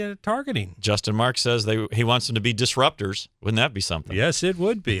may be targeting. Justin Mark says he wants them to be disruptors. Wouldn't that be something? Yes, it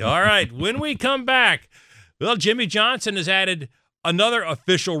would be. All right, when we come back, well, Jimmy Johnson has added another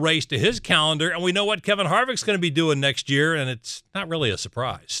official race to his calendar, and we know what Kevin Harvick's going to be doing next year, and it's not really a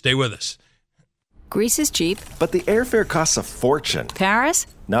surprise. Stay with us. Greece is cheap. But the airfare costs a fortune. Paris?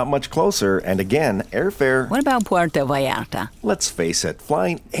 Not much closer, and again, airfare... What about Puerto Vallarta? Let's face it,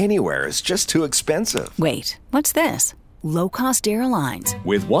 flying anywhere is just too expensive. Wait, what's this? Low-cost airlines.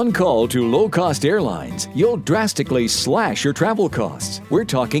 With one call to low-cost airlines, you'll drastically slash your travel costs. We're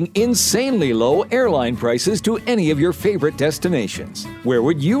talking insanely low airline prices to any of your favorite destinations. Where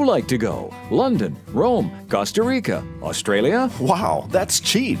would you like to go? London, Rome, Costa Rica, Australia? Wow, that's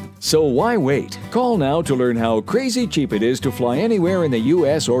cheap. So why wait? Call now to learn how crazy cheap it is to fly anywhere in the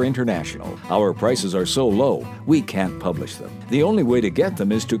U.S. or international. Our prices are so low, we can't publish them. The only way to get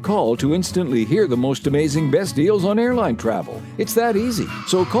them is to call to instantly hear the most amazing best deals on airline travel. It's that easy.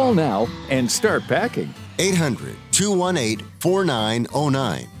 So call now and start packing.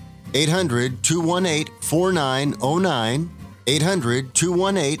 800-218-4909. 800-218-4909.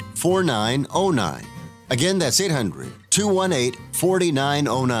 800-218-4909. Again, that's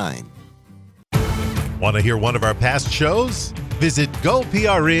 800-218-4909. Want to hear one of our past shows? Visit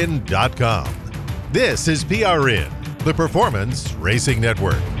GoPRN.com. This is PRN, the Performance Racing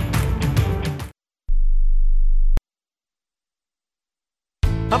Network.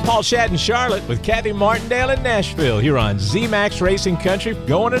 I'm Paul Shadden Charlotte with Kathy Martindale in Nashville here on ZMAX Racing Country.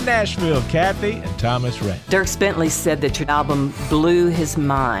 Going to Nashville, Kathy and Thomas Ray. Dierks Bentley said that your album blew his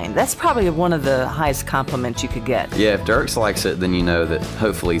mind. That's probably one of the highest compliments you could get. Yeah, if Dierks likes it, then you know that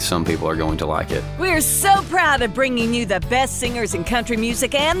hopefully some people are going to like it. We're so proud of bringing you the best singers in country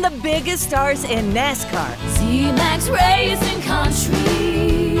music and the biggest stars in NASCAR. ZMAX Racing Country,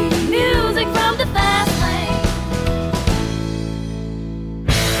 music from the fast lane.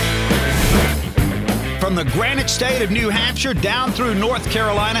 From the Granite State of New Hampshire down through North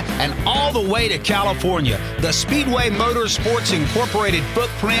Carolina and all the way to California, the Speedway Motorsports Incorporated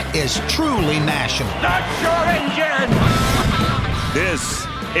footprint is truly national. Start your engine! This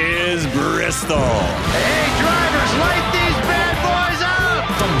is Bristol. Hey, drivers, light these bad boys up!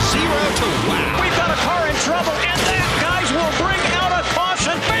 From zero to wow. We've got a car in trouble, and that, guys, will bring out a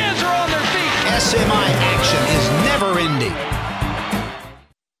caution. Fans are on their feet. SMI action is never ending.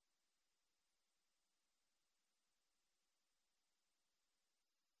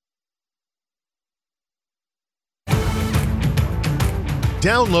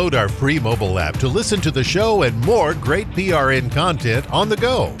 Download our free mobile app to listen to the show and more great PRN content on the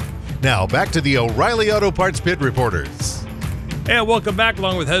go. Now, back to the O'Reilly Auto Parts Pit Reporters. And welcome back,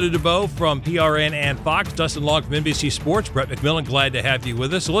 along with Heather DeBow from PRN and Fox, Dustin Long from NBC Sports, Brett McMillan, glad to have you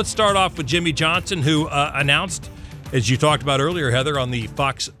with us. So let's start off with Jimmy Johnson, who announced, as you talked about earlier, Heather, on the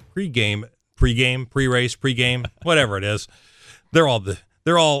Fox pre-race, whatever it is. They're all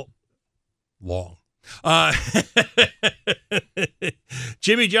long.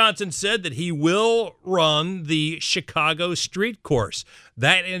 Jimmy Johnson said that he will run the Chicago Street Course.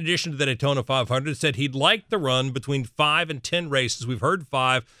 That, in addition to the Daytona 500, said he'd like to run between 5 and 10 races. We've heard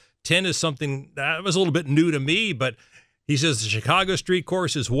 5. 10 is something that was a little bit new to me, but he says the Chicago Street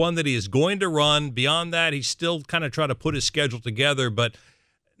Course is one that he is going to run. Beyond that, he's still kind of trying to put his schedule together, but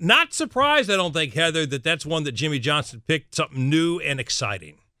not surprised, I don't think, Heather, that that's one that Jimmy Johnson picked, something new and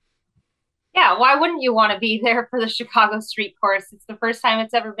exciting. Yeah, why wouldn't you want to be there for the Chicago Street Course? It's the first time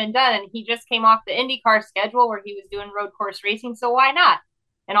it's ever been done, and he just came off the IndyCar schedule where he was doing road course racing, so why not?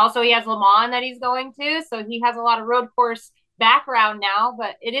 And also he has Le Mans that he's going to, so he has a lot of road course background now,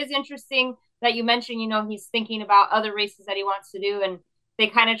 but it is interesting that you mentioned, he's thinking about other races that he wants to do, and they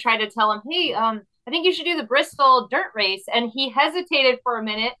kind of tried to tell him, hey, I think you should do the Bristol dirt race, and he hesitated for a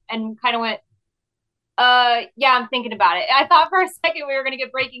minute and kind of went, yeah, I'm thinking about it. I thought for a second we were going to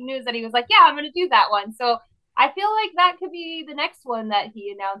get breaking news that he was like, yeah, I'm going to do that one. So I feel like that could be the next one that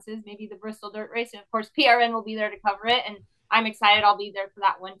he announces, maybe the Bristol dirt race. And of course, PRN will be there to cover it. And I'm excited. I'll be there for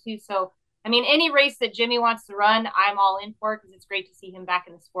that one too. So, I mean, any race that Jimmy wants to run, I'm all in for, because it's great to see him back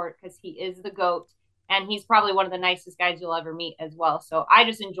in the sport, because he is the GOAT. And he's probably one of the nicest guys you'll ever meet as well. So I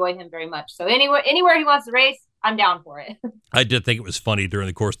just enjoy him very much. So anywhere he wants to race, I'm down for it. I did think it was funny during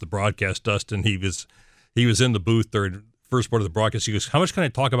the course of the broadcast, Dustin. He was in the booth during the first part of the broadcast. He goes, how much can I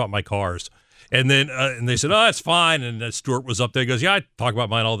talk about my cars? And then and they said, oh, that's fine. And Stewart was up there. He goes, yeah, I talk about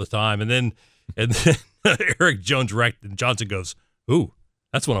mine all the time. And then Eric Jones wrecked, and Johnson goes, ooh,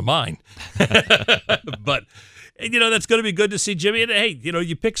 that's one of mine. But And, that's going to be good to see Jimmy. And, hey,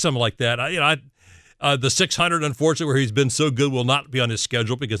 you pick something like that. The 600, unfortunately, where he's been so good, will not be on his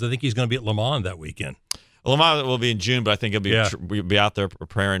schedule because I think he's going to be at Le Mans that weekend. Le Mans will be in June, but I think he'll be out there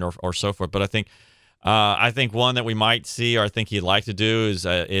preparing or so forth. But I think one that we might see, or I think he'd like to do,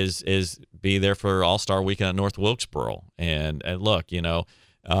 is be there for All-Star Weekend at North Wilkesboro. And look,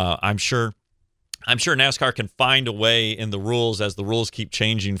 I'm sure NASCAR can find a way in the rules, as the rules keep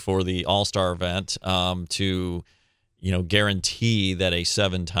changing for the All-Star event, to guarantee that a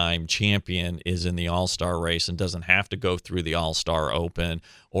 7-time champion is in the All-Star race and doesn't have to go through the All-Star Open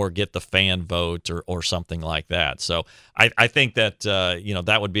or get the fan vote or something like that. So I think that,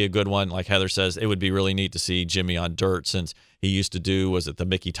 that would be a good one. Like Heather says, it would be really neat to see Jimmy on dirt, since he used to do, was it the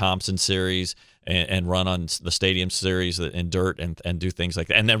Mickey Thompson Series, and run on the Stadium Series in dirt and do things like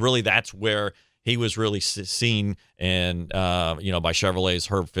that. And then really that's where he was really seen by Chevrolet's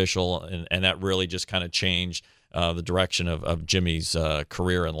Herb Fischel, and that really just kind of changed the direction of Jimmy's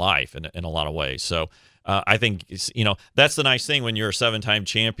career and life in a lot of ways. So I think that's the nice thing when you're a 7-time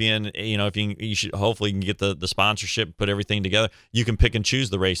champion. If you should hopefully get the sponsorship, put everything together. You can pick and choose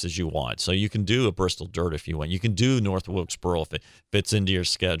the races you want. So you can do a Bristol Dirt if you want. You can do North Wilkesboro if it fits into your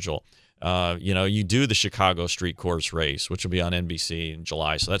schedule. You do the Chicago Street Course race, which will be on NBC in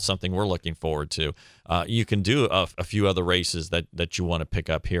July. So that's something we're looking forward to. You can do a few other races that you want to pick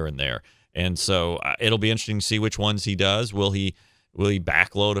up here and there. And so it'll be interesting to see which ones he does. Will he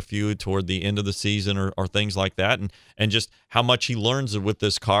backload a few toward the end of the season or things like that? And just how much he learns with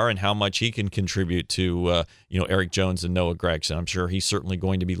this car and how much he can contribute to, Eric Jones and Noah Gragson. I'm sure he's certainly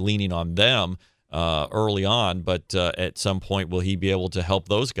going to be leaning on them early on, but at some point, will he be able to help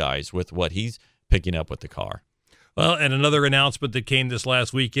those guys with what he's picking up with the car? Well, and another announcement that came this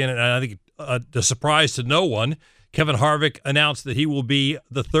last weekend, and I think a surprise to no one, Kevin Harvick announced that he will be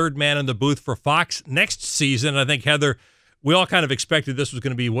the third man in the booth for Fox next season. I think, Heather, we all kind of expected this was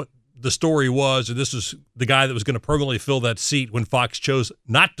going to be what the story was, or this was the guy that was going to permanently fill that seat when Fox chose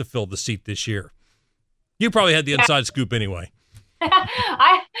not to fill the seat this year. You probably had the inside scoop anyway.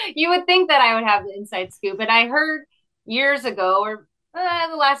 You would think that I would have the inside scoop, and I heard years ago, or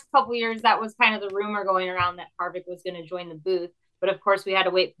the last couple of years, that was kind of the rumor going around that Harvick was going to join the booth. But of course, we had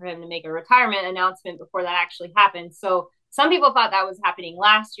to wait for him to make a retirement announcement before that actually happened. So some people thought that was happening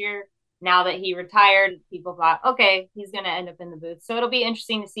last year. Now that he retired, people thought, okay, he's going to end up in the booth. So it'll be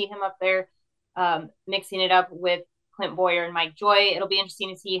interesting to see him up there mixing it up with Clint Bowyer and Mike Joy. It'll be interesting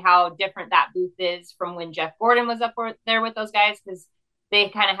to see how different that booth is from when Jeff Gordon was up there with those guys, because they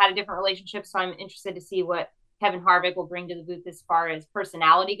kind of had a different relationship. So I'm interested to see what Kevin Harvick will bring to the booth as far as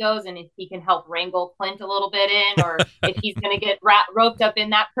personality goes, and if he can help wrangle Clint a little bit in, or if he's going to get roped up in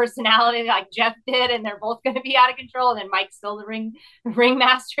that personality like Jeff did, and they're both going to be out of control, and then Mike's still the ring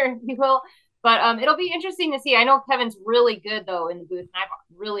master, if you will. But it'll be interesting to see. I know Kevin's really good, though, in the booth, and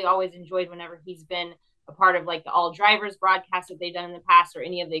I've really always enjoyed whenever he's been a part of like the All Drivers broadcast that they've done in the past, or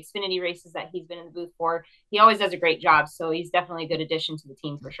any of the Xfinity races that he's been in the booth for. He always does a great job, so he's definitely a good addition to the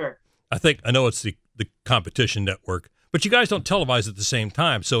team for sure. I know it's the competition network, but you guys don't televise at the same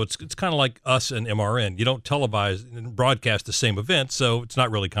time. So it's kind of like us and MRN. You don't televise and broadcast the same event, so it's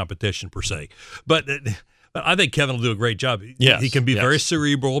not really competition per se. But I think Kevin will do a great job. Yes, he can be very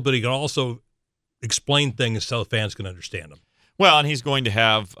cerebral, but he can also explain things so fans can understand them. Well, and he's going to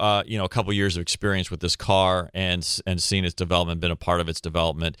have a couple years of experience with this car and seen its development, been a part of its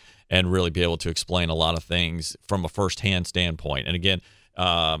development, and really be able to explain a lot of things from a firsthand standpoint. And again,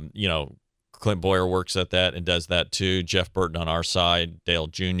 Clint Bowyer works at that and does that too. Jeff Burton on our side, Dale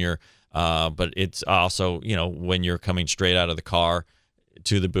Jr. But it's also, when you're coming straight out of the car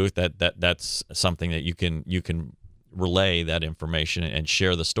to the booth, that's something that you can relay that information and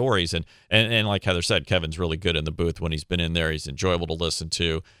share the stories. And like Heather said, Kevin's really good in the booth when he's been in there. He's enjoyable to listen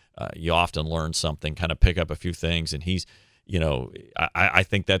to. You often learn something, kind of pick up a few things, and he's, I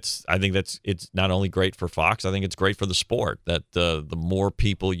think it's not only great for Fox, I think it's great for the sport that the more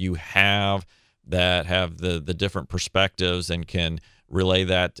people you have that have the different perspectives and can relay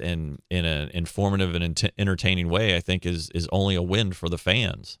that in an informative and entertaining way, I think is only a win for the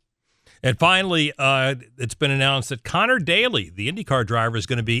fans. And finally, it's been announced that Connor Daly, the IndyCar driver, is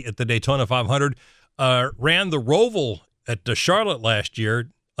going to be at the Daytona 500. Ran the Roval at Charlotte last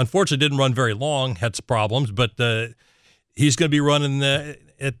year. Unfortunately, didn't run very long, had some problems, but he's going to be running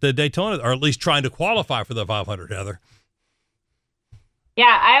at the Daytona, or at least trying to qualify for the 500, Heather.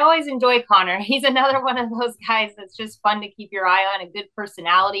 Yeah, I always enjoy Connor. He's another one of those guys that's just fun to keep your eye on, a good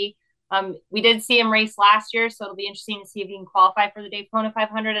personality. We did see him race last year, so it'll be interesting to see if he can qualify for the Daytona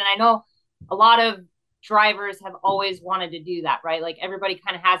 500. And I know a lot of drivers have always wanted to do that, right? Like everybody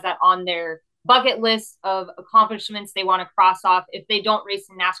kind of has that on their bucket list of accomplishments they want to cross off if they don't race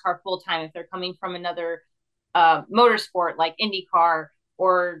in NASCAR full time, if they're coming from another motorsport like IndyCar,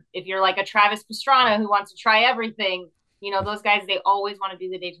 or if you're like a Travis Pastrana who wants to try everything. Those guys, they always want to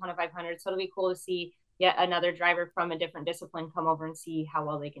do the Daytona 500. So it'll be cool to see yet another driver from a different discipline come over and see how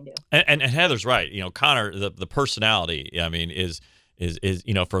well they can do. And Heather's right. Connor, the personality, is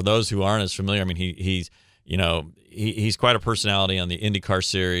for those who aren't as familiar, he's quite a personality on the IndyCar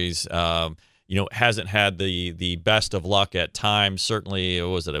series. Hasn't had the best of luck at times. Certainly, it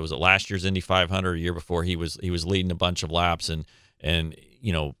was last year's Indy 500, a year before he was leading a bunch of laps and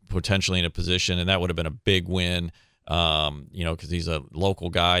potentially in a position, and that would have been a big win. Because he's a local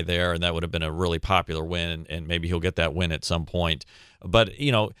guy there, and that would have been a really popular win, and maybe he'll get that win at some point. But,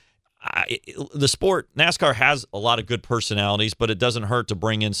 the sport, NASCAR has a lot of good personalities, but it doesn't hurt to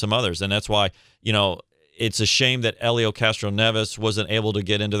bring in some others, and that's why, it's a shame that Helio Castroneves wasn't able to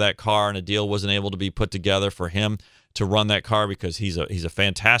get into that car and a deal wasn't able to be put together for him to run that car, because he's a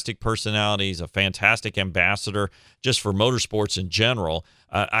fantastic personality. He's a fantastic ambassador just for motorsports in general.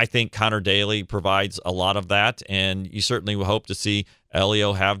 I think Connor Daly provides a lot of that, and you certainly will hope to see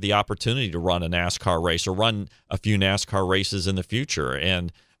Helio have the opportunity to run a NASCAR race or run a few NASCAR races in the future,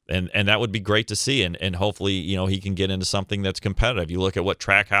 and that would be great to see, and hopefully he can get into something that's competitive. You look at what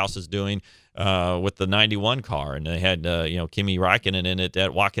Trackhouse is doing with the 91 car, and they had Kimi Räikkönen in it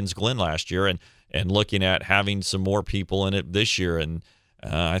at Watkins Glen last year, and looking at having some more people in it this year. And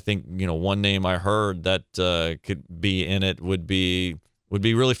I think one name I heard that could be in it would be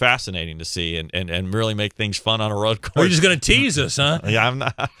really fascinating to see and really make things fun on a road course. You're just going to tease us, huh? Yeah, I'm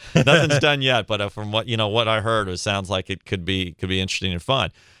not. Nothing's done yet, but from what I heard, it sounds like it could be interesting and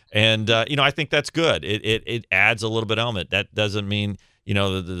fun. And I think that's good. It adds a little bit of element. That doesn't mean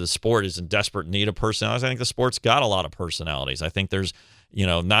the sport is in desperate need of personalities. I think the sport's got a lot of personalities. I think there's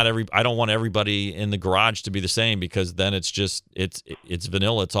I don't want everybody in the garage to be the same, because then it's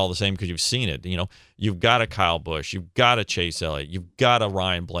vanilla. It's all the same because you've seen it. You've got a Kyle Busch, you've got a Chase Elliott, you've got a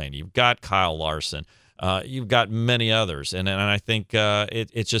Ryan Blaney, you've got Kyle Larson, you've got many others. And I think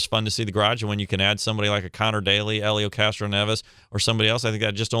it's just fun to see the garage. And when you can add somebody like a Connor Daly, Helio Castroneves, or somebody else, I think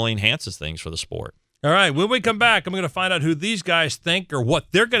that just only enhances things for the sport. All right, when we come back, I'm going to find out who these guys think or what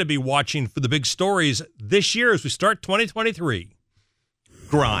they're going to be watching for the big stories this year as we start 2023.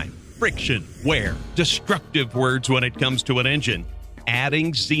 Grime, friction, wear, destructive words when it comes to an engine.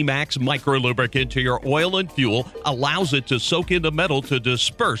 Adding Z-Max microlubricant to your oil and fuel allows it to soak into metal to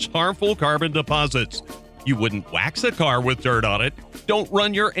disperse harmful carbon deposits. You wouldn't wax a car with dirt on it. Don't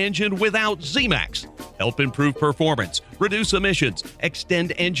run your engine without Z-Max. Help improve performance, reduce emissions,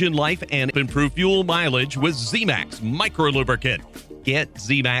 extend engine life, and improve fuel mileage with Z-Max microlubricant. Get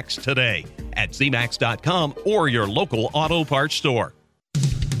Z-Max today at zmax.com or your local auto parts store.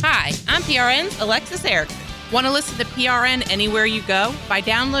 Hi, I'm PRN's Alexis Erickson. Want to listen to PRN anywhere you go? By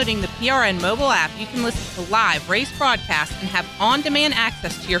downloading the PRN mobile app, you can listen to live race broadcasts and have on-demand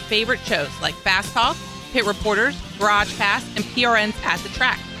access to your favorite shows like Fast Talk, Pit Reporters, Garage Pass, and PRN's At the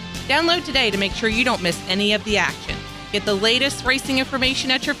Track. Download today to make sure you don't miss any of the action. Get the latest racing information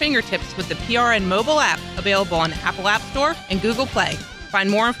at your fingertips with the PRN mobile app, available on Apple App Store and Google Play. Find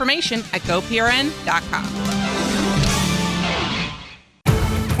more information at goprn.com.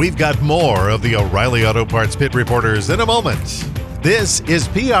 We've got more of the O'Reilly Auto Parts Pit Reporters in a moment. This is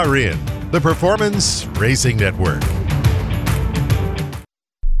PRN, the Performance Racing Network.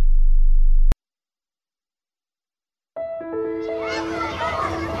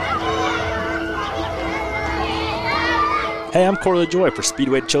 Hey, I'm Corley Joy for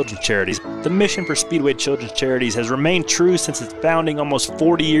Speedway Children's Charities. The mission for Speedway Children's Charities has remained true since its founding almost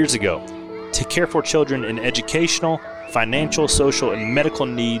 40 years ago: to care for children in educational, financial, social, and medical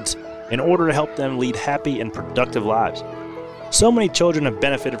needs in order to help them lead happy and productive lives. So many children have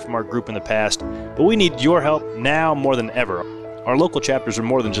benefited from our group in the past, but we need your help now more than ever. Our local chapters are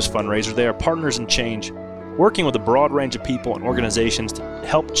more than just fundraisers. They are partners in change, working with a broad range of people and organizations to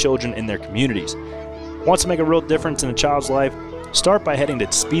help children in their communities. Want to make a real difference in a child's life? Start by heading to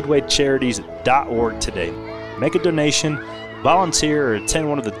speedwaycharities.org today. Make a donation, volunteer, or attend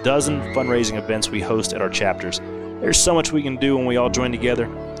one of the dozen fundraising events we host at our chapters. There's so much we can do when we all join together,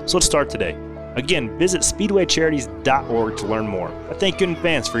 so let's start today. Again, visit speedwaycharities.org to learn more. I thank you in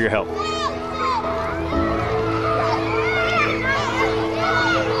advance for your help.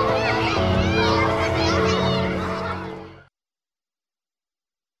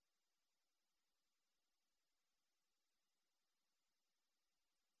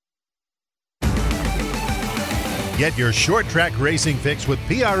 Get your short track racing fix with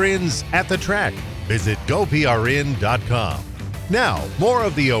PRN's At the Track. Visit goprn.com. Now, more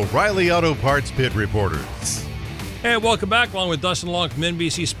of the O'Reilly Auto Parts Pit Reporters. And welcome back, along with Dustin Long from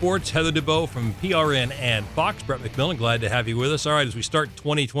NBC Sports, Heather DeBow from PRN and Fox. Brett McMillan, glad to have you with us. All right, as we start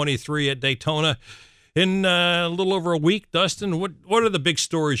 2023 at Daytona in a little over a week, Dustin, what are the big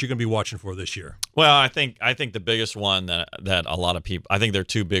stories you're going to be watching for this year? Well, I think the biggest one that a lot of people, I think there are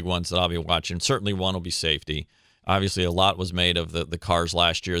two big ones that I'll be watching. Certainly one will be safety. Obviously, a lot was made of the cars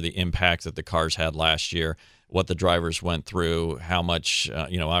last year, the impact that the cars had last year, what the drivers went through, how much,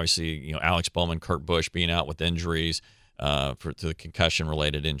 obviously, Alex Bowman, Kurt Busch being out with injuries, to the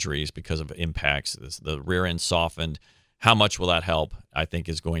concussion-related injuries because of impacts. The rear end softened. How much will that help, I think,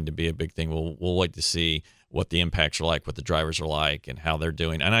 is going to be a big thing. We'll wait to see what the impacts are like, what the drivers are like, and how they're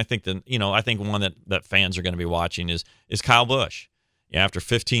doing. And I think one that fans are going to be watching is Kyle Busch. After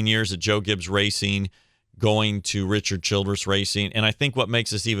 15 years at Joe Gibbs Racing, going to Richard Childress Racing. And I think what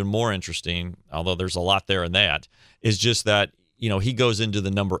makes this even more interesting, although there's a lot there in that, is just that, he goes into the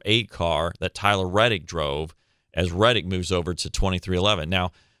number 8 car that Tyler Reddick drove as Reddick moves over to 2311.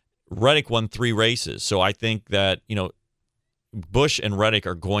 Now, Reddick won 3 races, so I think that, Busch and Reddick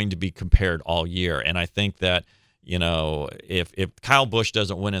are going to be compared all year. And I think that, if Kyle Busch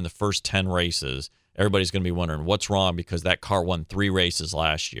doesn't win in the first 10 races, everybody's going to be wondering what's wrong, because that car won 3 races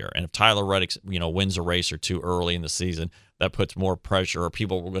last year. And if Tyler Reddick, wins a race or 2 early in the season, that puts more pressure, or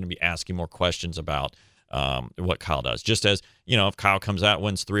people are going to be asking more questions about what Kyle does. Just as, if Kyle comes out,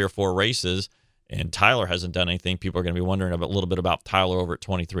 wins 3 or 4 races, and Tyler hasn't done anything, people are going to be wondering a little bit about Tyler over at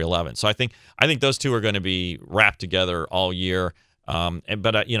 2311. So I think those two are going to be wrapped together all year.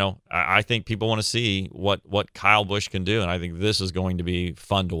 I think people want to see what Kyle Busch can do, and I think this is going to be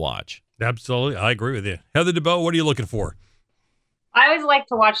fun to watch. Absolutely. I agree with you. Heather DeBow, what are you looking for? I always like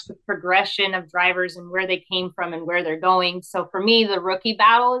to watch the progression of drivers and where they came from and where they're going. So for me, the rookie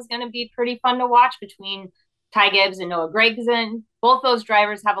battle is going to be pretty fun to watch between Ty Gibbs and Noah Gragson. Both those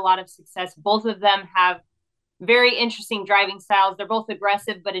drivers have a lot of success. Both of them have very interesting driving styles. They're both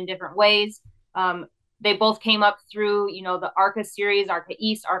aggressive, but in different ways. They both came up through, the ARCA series, ARCA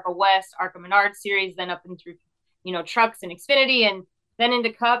East, ARCA West, ARCA Menard series, then up and through, trucks and Xfinity, and then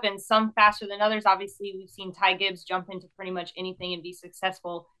into Cup, and some faster than others. Obviously, we've seen Ty Gibbs jump into pretty much anything and be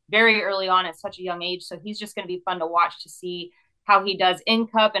successful very early on at such a young age. So he's just going to be fun to watch to see how he does in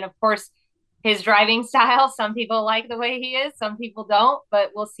Cup. And of course, his driving style, some people like the way he is, some people don't,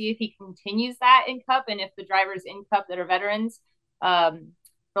 but we'll see if he continues that in Cup, and if the drivers in Cup that are veterans,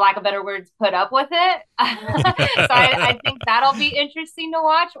 for lack of better words, put up with it. So I think that'll be interesting to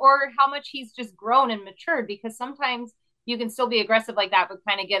watch, or how much he's just grown and matured, because sometimes you can still be aggressive like that, but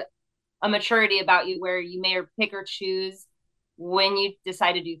kind of get a maturity about you where you may pick or choose when you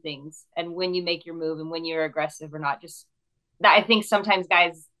decide to do things and when you make your move and when you're aggressive or not. Just that, I think sometimes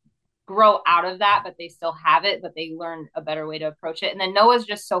guys grow out of that, but they still have it, but they learn a better way to approach it. And then Noah's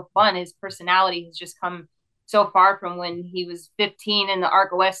just so fun. His personality has just come so far from when he was 15 in the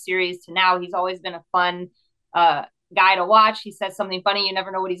ARCA West series to now. He's always been a fun guy to watch. He says something funny. You never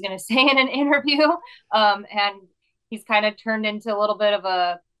know what he's going to say in an interview. And he's kind of turned into a little bit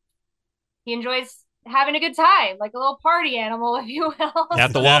of he enjoys having a good time, like a little party animal, if you will.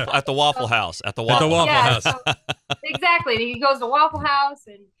 At the Waffle House. At the Waffle House. So, exactly. He goes to Waffle House.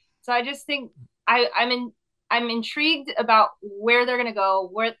 And so I just think I'm intrigued about where they're going to go,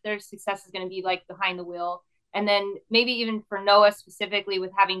 what their success is going to be like behind the wheel. And then maybe even for Noah specifically,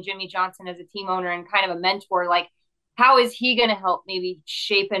 with having Jimmy Johnson as a team owner and kind of a mentor, like how is he going to help maybe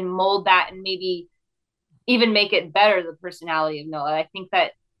shape and mold that and maybe even make it better, the personality of Noah? I think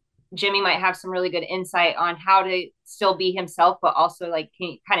that Jimmy might have some really good insight on how to still be himself, but also like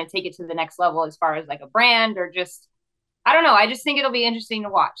can kind of take it to the next level as far as like a brand, or just, I don't know. I just think it'll be interesting to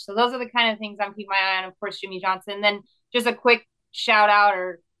watch. So those are the kind of things I'm keeping my eye on. Of course, Jimmy Johnson. And then just a quick shout out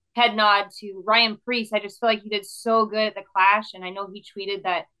or head nod to Ryan Preece. I just feel like he did so good at the Clash. And I know he tweeted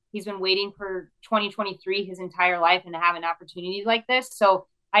that he's been waiting for 2023 his entire life and to have an opportunity like this. So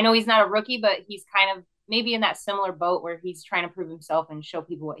I know he's not a rookie, but he's kind of maybe in that similar boat where he's trying to prove himself and show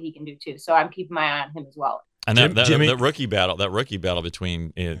people what he can do too. So I'm keeping my eye on him as well. And that rookie battle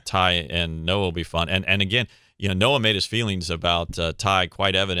between Ty and Noah will be fun. And again, Noah made his feelings about Ty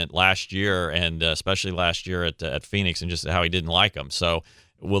quite evident last year, and especially last year at Phoenix, and just how he didn't like him. So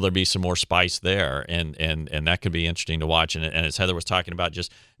will there be some more spice there? And that could be interesting to watch. And as Heather was talking about,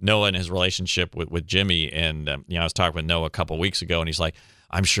 just Noah and his relationship with Jimmy, and I was talking with Noah a couple of weeks ago, and he's like,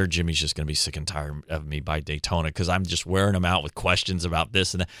 I'm sure Jimmy's just going to be sick and tired of me by Daytona because I'm just wearing him out with questions about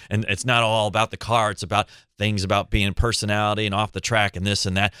this and that. And it's not all about the car. It's about things about being personality and off the track and this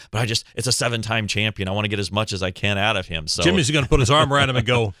and that. But it's a 7-time champion. I want to get as much as I can out of him. So Jimmy's going to put his arm around him and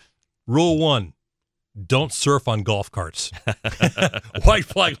go, Rule 1, don't surf on golf carts. White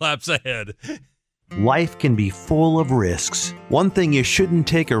flag laps ahead. Life can be full of risks. One thing you shouldn't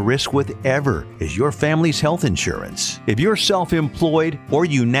take a risk with ever is your family's health insurance. If you're self-employed or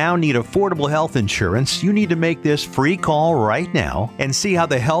you now need affordable health insurance, you need to make this free call right now and see how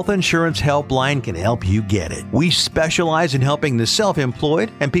the Health Insurance Helpline can help you get it. We specialize in helping the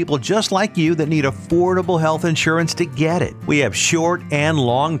self-employed and people just like you that need affordable health insurance to get it. We have short and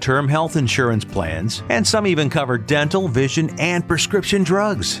long-term health insurance plans, and some even cover dental, vision, and prescription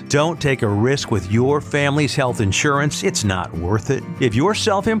drugs. Don't take a risk with your family's health insurance. It's not worth it. If you're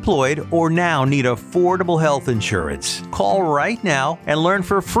self-employed or now need affordable health insurance, call right now and learn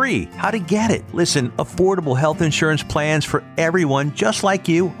for free how to get it. Listen, affordable health insurance plans for everyone just like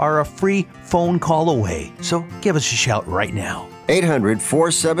you are a free phone call away. So give us a shout right now.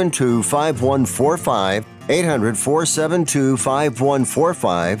 800-472-5145.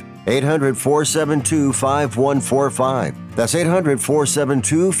 800-472-5145. 800-472-5145. That's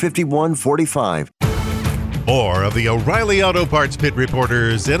 800-472-5145. More of the O'Reilly Auto Parts Pit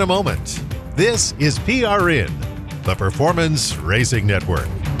Reporters in a moment. This is PRN, the Performance Racing Network.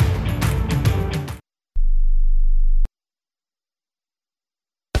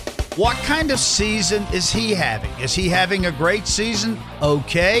 What kind of season is he having? Is he having a great season?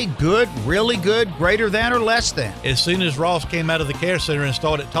 Okay, good, really good, greater than, or less than? As soon as Ross came out of the care center and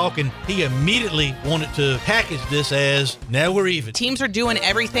started talking, he immediately wanted to package this as, now we're even. Teams are doing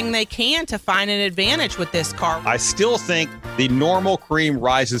everything they can to find an advantage with this car. I still think the normal cream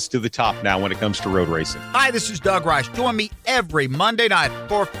rises to the top now when it comes to road racing. Hi, this is Doug Rice. Join me every Monday night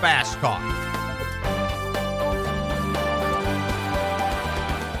for Fast Talk.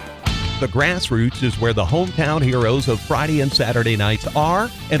 The Grassroots is where the hometown heroes of Friday and Saturday nights are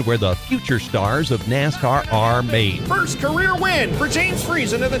and where the future stars of NASCAR are made. First career win for James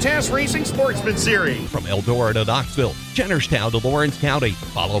Friesen of the TAS Racing Sportsman Series. From Eldora to Knoxville, Jennerstown to Lawrence County.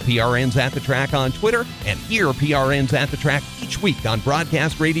 Follow PRN's At The Track on Twitter and hear PRN's At The Track each week on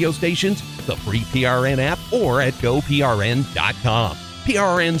broadcast radio stations, the free PRN app, or at GoPRN.com.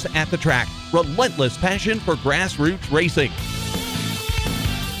 PRN's At The Track, relentless passion for grassroots racing.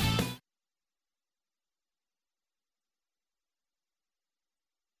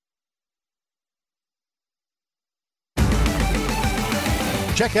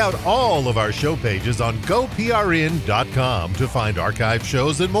 Check out all of our show pages on GoPRN.com to find archive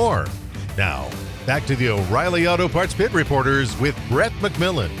shows and more. Now, back to the O'Reilly Auto Parts Pit Reporters with Brett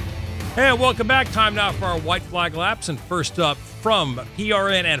McMillan. And welcome back. Time now for our white flag laps. And first up from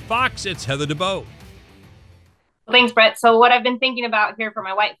PRN and Fox, it's Heather DeBow. Thanks, Brett. So what I've been thinking about here for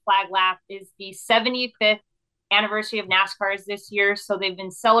my white flag lap is the 75th anniversary of NASCAR is this year. So they've been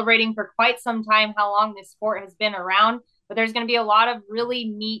celebrating for quite some time how long this sport has been around. But there's going to be a lot of really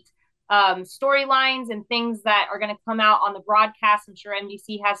neat storylines and things that are going to come out on the broadcast. I'm sure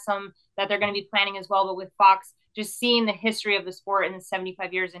NBC has some that they're going to be planning as well. But with Fox, just seeing the history of the sport in the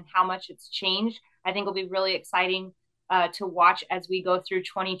 75 years and how much it's changed, I think will be really exciting to watch as we go through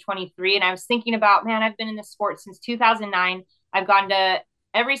 2023. And I was thinking about, man, I've been in this sport since 2009. I've gone to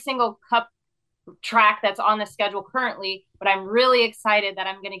every single Cup track that's on the schedule currently, but I'm really excited that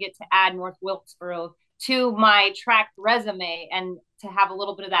I'm going to get to add North Wilkesboro to my track resume and to have a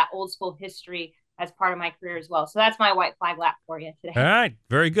little bit of that old school history as part of my career as well. So that's my white flag lap for you today. All right.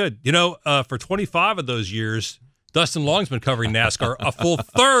 Very good. You know, for 25 of those years, Dustin Long's been covering NASCAR, a full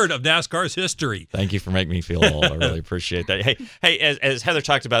third of NASCAR's history. Thank you for making me feel old. I really appreciate that. Hey, as Heather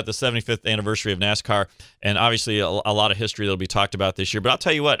talked about the 75th anniversary of NASCAR, and obviously a lot of history that'll be talked about this year, but I'll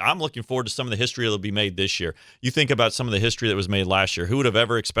tell you what, I'm looking forward to some of the history that'll be made this year. You think about some of the history that was made last year. Who would have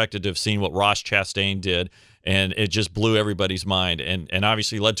ever expected to have seen what Ross Chastain did? And it just blew everybody's mind and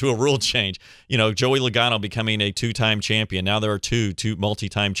obviously led to a rule change. You know, Joey Logano becoming a two-time champion. Now there are two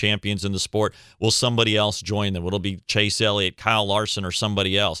multi-time champions in the sport. Will somebody else join them? Will it be Chase Elliott, Kyle Larson, or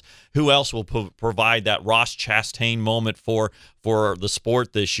somebody else? Who else will provide that Ross Chastain moment for the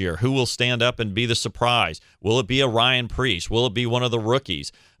sport this year? Who will stand up and be the surprise? Will it be a Ryan Preece? Will it be one of the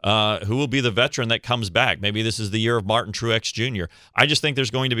rookies? Who will be the veteran that comes back? Maybe this is the year of Martin Truex Jr. I just think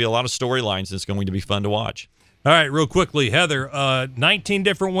there's going to be a lot of storylines that's going to be fun to watch. All right, real quickly, Heather, 19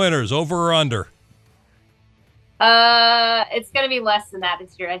 different winners, over or under? It's going to be less than that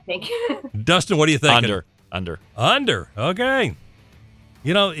this year, I think. Dustin, what do you think? Under. Okay.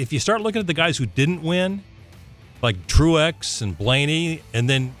 You know, if you start looking at the guys who didn't win, like Truex and Blaney, and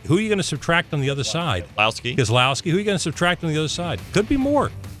then who are you going to subtract on the other side? Keselowski. Who are you going to subtract on the other side? Could be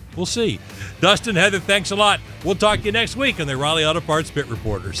more. We'll see. Dustin, Heather, thanks a lot. We'll talk to you next week on the O'Reilly Auto Parts Pit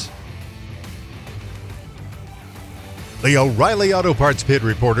Reporters. The O'Reilly Auto Parts Pit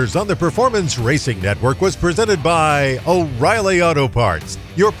Reporters on the Performance Racing Network was presented by O'Reilly Auto Parts,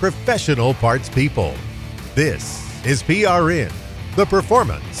 your professional parts people. This is PRN, the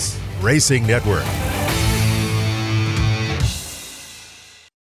Performance Racing Network.